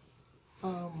 So,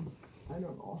 I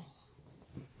don't know.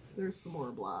 There's some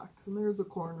more blocks, and there's a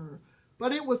corner.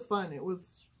 But it was fun.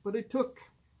 But it took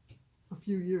a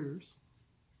few years.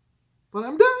 But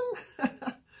I'm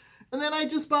done. And then I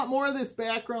just bought more of this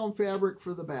background fabric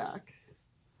for the back.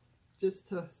 Just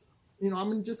to,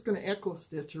 I'm just going to echo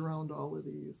stitch around all of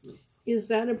these. Is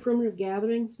that a Primitive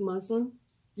Gatherings muslin?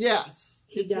 Yes.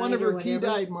 It's one of her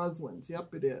tea-dyed muslins.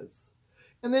 Yep, it is.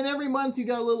 And then every month you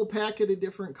got a little packet of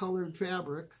different colored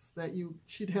fabrics that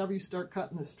she'd have you start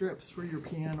cutting the strips for your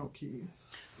piano keys.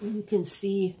 Well, you can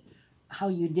see how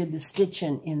you did the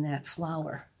stitching in that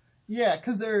flower. Yeah,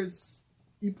 because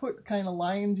you put kind of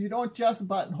lines. You don't just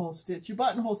buttonhole stitch. You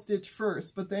buttonhole stitch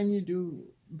first, but then you do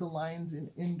the lines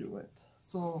into it.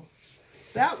 So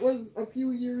that was a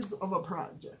few years of a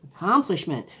project.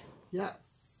 Accomplishment. Yes.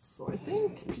 So I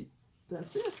think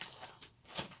that's it.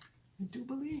 I do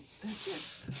believe that's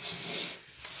it.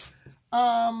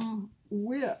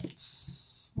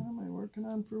 Whips. What am I working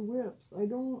on for whips?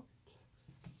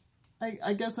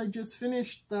 I guess I just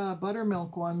finished the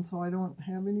buttermilk one, so I don't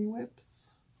have any whips.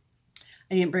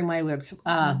 I didn't bring my whips.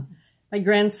 My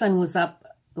grandson was up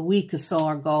a week or so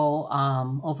ago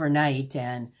overnight,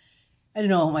 and I don't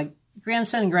know, my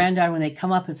grandson and granddaughter, when they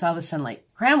come up, it's all of a sudden like,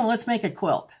 Grandma, let's make a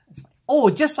quilt. It's like,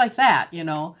 oh, just like that,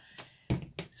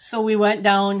 So we went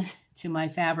down to my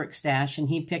fabric stash, and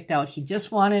he picked out, he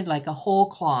just wanted like a whole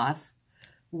cloth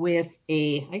with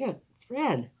I got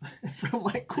thread from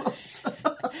my quilts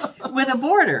with a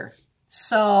border.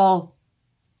 So,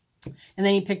 and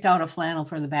then he picked out a flannel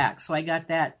for the back. So I got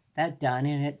that done,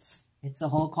 and it's a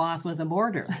whole cloth with a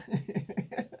border.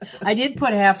 I did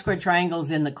put half square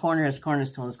triangles in the corner as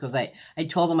cornerstones because I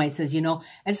told him, I says,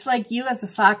 it's like you as a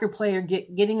soccer player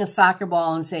getting a soccer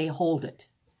ball and say, hold it.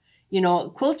 A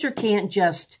quilter can't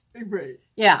just... Right.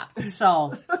 Yeah,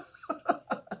 so...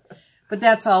 But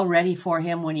that's all ready for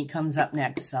him when he comes up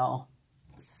next, so...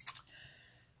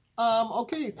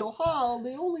 Okay, so haul.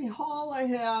 The only haul I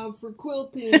have for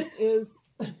quilting is...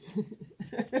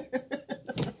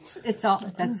 It's all,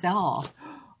 that's all.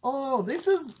 Oh, this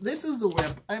is a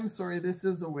whip. I'm sorry, this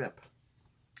is a whip.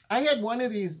 I had one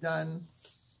of these done.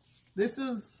 This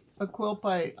is a quilt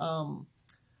by...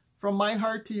 From My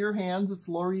Heart to Your Hands, it's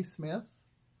Lori Smith.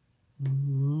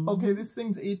 Mm-hmm. Okay, this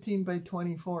thing's 18 by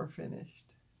 24 finished.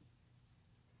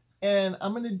 And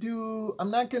I'm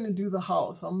not going to do the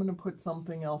house. I'm going to put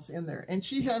something else in there. And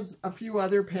she has a few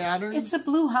other patterns. It's a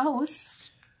blue house.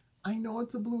 I know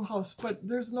it's a blue house, but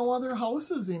there's no other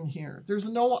houses in here. There's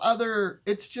no other,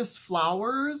 it's just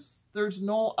flowers. There's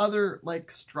no other,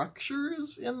 like,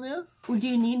 structures in this. Well, do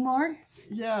you need more?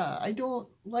 Yeah, I don't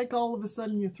like all of a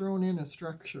sudden you're throwing in a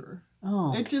structure.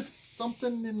 Oh. It's just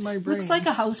something in my brain. Looks like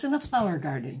a house in a flower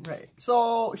garden. Right.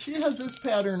 So she has this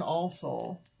pattern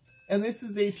also. And this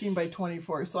is 18 by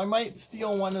 24. So I might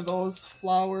steal one of those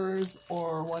flowers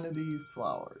or one of these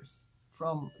flowers.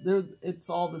 From there, it's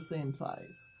all the same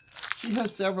size. She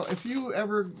has several. If you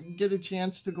ever get a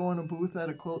chance to go in a booth at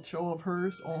a quilt show of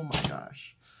hers, oh my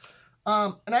gosh.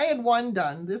 And I had one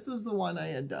done. This is the one I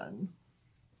had done.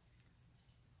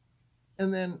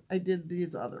 And then I did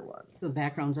these other ones. So the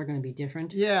backgrounds are going to be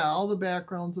different? Yeah, all the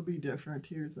backgrounds will be different.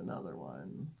 Here's another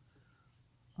one.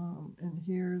 And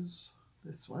here's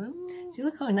this one. See,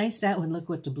 look how nice that would look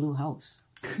with the blue house.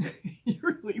 You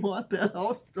really want that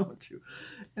house, don't you?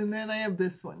 And then I have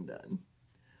this one done.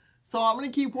 So I'm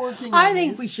going to keep working on I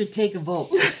think we should take a vote.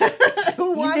 You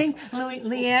think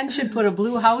Leanne should put a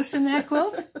blue house in that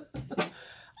quilt?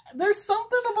 There's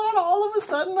something about all of a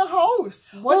sudden a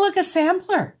house. Well, look, a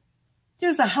sampler.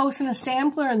 There's a house and a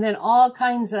sampler and then all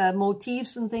kinds of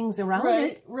motifs and things around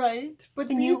it. Right. But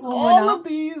all of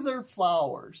these are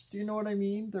flowers. Do you know what I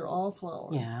mean? They're all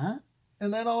flowers. Yeah.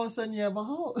 And then all of a sudden you have a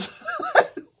house.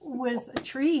 With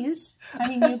trees. I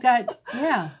mean, you got,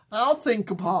 yeah. I'll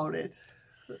think about it.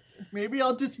 Maybe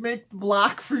I'll just make the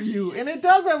block for you. And it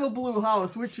does have a blue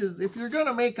house, which is, if you're going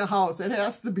to make a house, it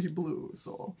has to be blue.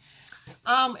 So,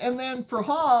 and then for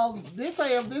haul, I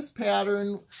have this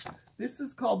pattern. This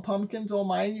is called Pumpkins Oh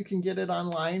Mine. You can get it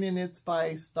online, and it's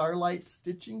by Starlight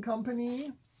Stitching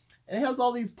Company. And it has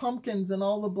all these pumpkins, and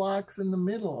all the blocks in the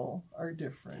middle are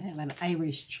different. I have an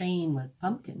Irish chain with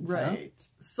pumpkins. Right. Huh?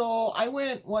 So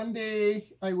one day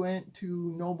I went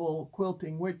to Noble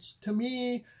Quilting, which to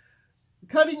me,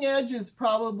 Cutting Edge is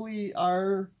probably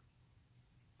our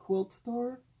quilt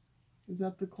store. Is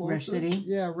that the closest? Rush City?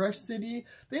 Yeah, Rush City.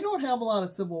 They don't have a lot of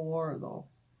Civil War, though.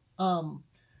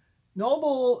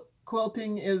 Noble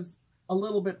Quilting is a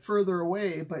little bit further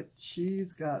away, but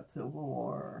she's got Civil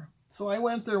War. So I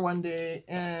went there one day,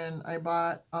 and I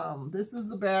bought, this is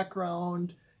the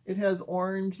background. It has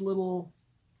orange little,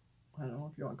 I don't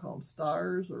know if you want to call them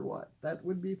stars or what. That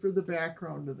would be for the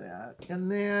background of that.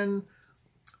 And then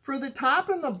for the top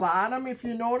and the bottom, if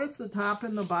you notice, the top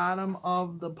and the bottom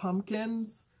of the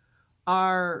pumpkins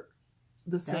are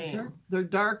the same. They're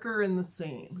darker and the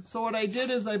same. So what I did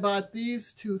is I bought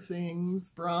these two things,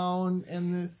 brown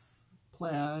and this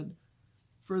plaid,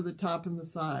 for the top and the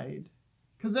side.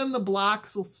 Because then the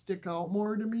blocks will stick out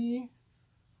more to me.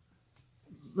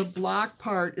 The block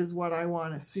part is what I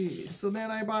want to see. So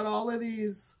then I bought all of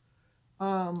these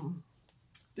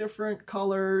different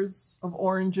colors of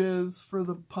oranges for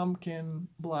the pumpkin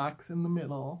blocks in the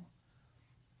middle.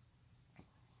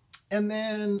 And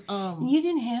then... you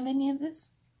didn't have any of this?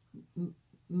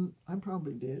 I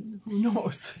probably did. Who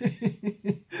knows?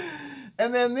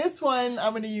 And then this one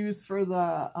I'm going to use for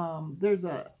the... there's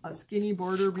a skinny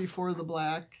border before the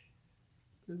black.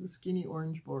 There's a skinny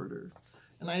orange border.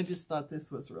 And I just thought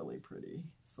this was really pretty.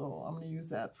 So I'm going to use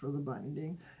that for the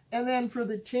binding. And then for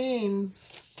the chains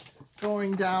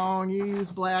going down, you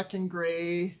use black and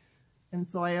gray. And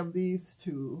so I have these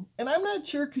two. And I'm not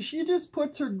sure because she just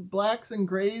puts her blacks and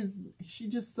grays, she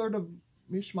just sort of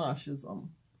mishmashes them.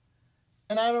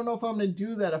 And I don't know if I'm going to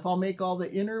do that, if I'll make all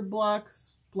the inner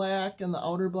blocks black and the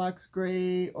outer blocks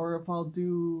gray, or if I'll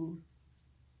do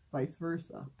vice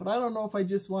versa. But I don't know if I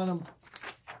just want to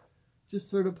just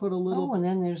sort of put a little... Oh, and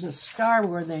then there's a star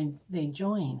where they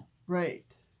join. Right.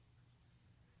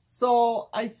 So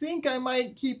I think I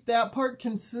might keep that part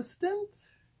consistent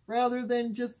rather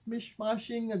than just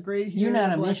mishmashing a gray here. You're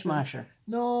not a mishmasher.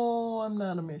 No, I'm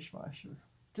not a mishmasher.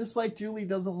 Just like Julie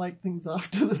doesn't like things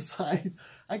off to the side.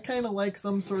 I kind of like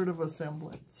some sort of a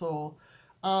semblance. So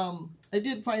I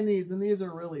did find these, and these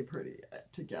are really pretty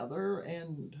together,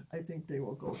 and I think they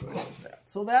will go good with that.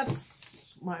 So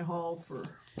that's my haul for...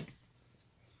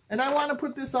 And I want to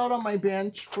put this out on my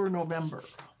bench for November.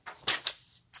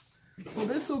 So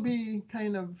this will be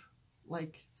kind of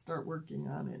like start working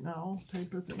on it now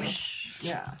type of thing.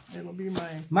 Yeah, it'll be my...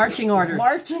 Marching orders.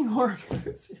 Marching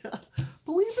orders, yeah.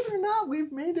 Believe it or not,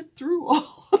 we've made it through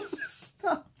all of this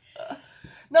stuff.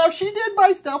 Now, she did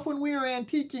buy stuff when we were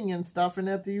antiquing and stuff, and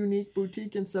at the Unique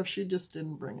Boutique and stuff, she just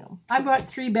didn't bring them. I brought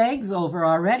 3 bags over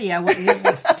already. I wouldn't...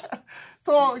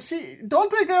 So she,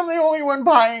 don't think I'm the only one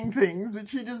buying things, but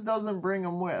she just doesn't bring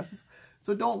them with.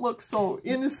 So don't look so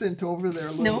innocent over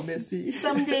there, little Missy.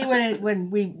 Someday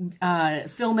when we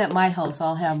film at my house,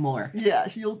 I'll have more. Yeah,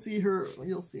 you'll see her.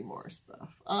 You'll see more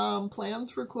stuff.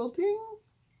 Plans for quilting?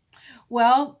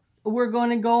 Well, we're going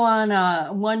to go on a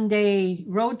one-day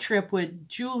road trip with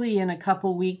Julie in a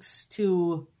couple weeks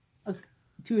to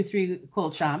 2 or 3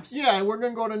 quilt shops. Yeah, we're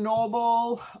going to go to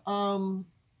Noble.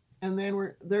 And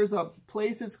then there's a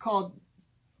place, it's called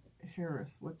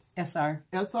Harris. What's SR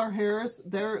Harris.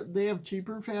 They have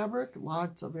cheaper fabric,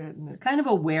 lots of it. And it's kind of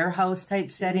a warehouse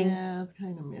type setting. Yeah, it's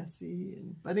kind of messy.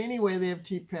 But anyway, they have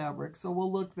cheap fabric, so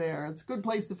we'll look there. It's a good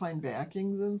place to find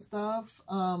backings and stuff.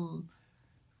 And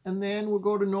then we'll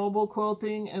go to Noble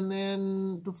Quilting, and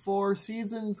then the Four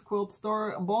Seasons Quilt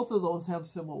Store. Both of those have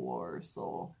Civil War,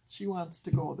 so she wants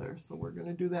to go there. So we're going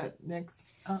to do that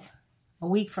next... a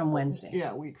week from Wednesday.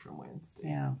 Yeah, a week from Wednesday.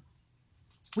 Yeah.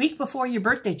 Week before your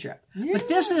birthday trip. Yeah. But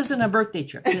this isn't a birthday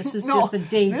trip. This is just a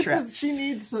day trip. She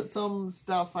needs some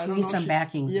stuff. I don't know. She needs some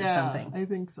backings or something. I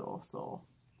think so. So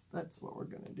that's what we're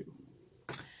going to do.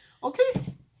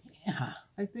 Okay. Yeah.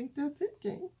 I think that's it,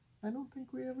 gang. I don't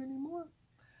think we have any more.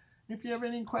 If you have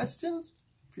any questions,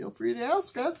 feel free to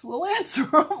ask us. We'll answer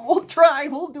them. We'll try.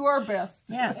 We'll do our best.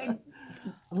 Yeah.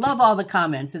 Love all the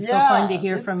comments. It's so fun to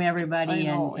hear from everybody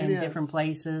in different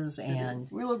places. And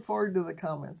we look forward to the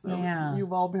comments. Yeah.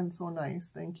 You've all been so nice.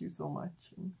 Thank you so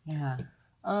much. Yeah.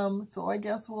 So I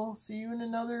guess we'll see you in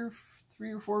another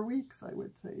 3 or 4 weeks, I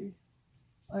would say.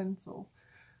 And so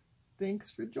thanks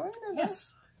for joining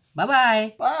us.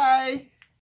 Bye-bye. Bye.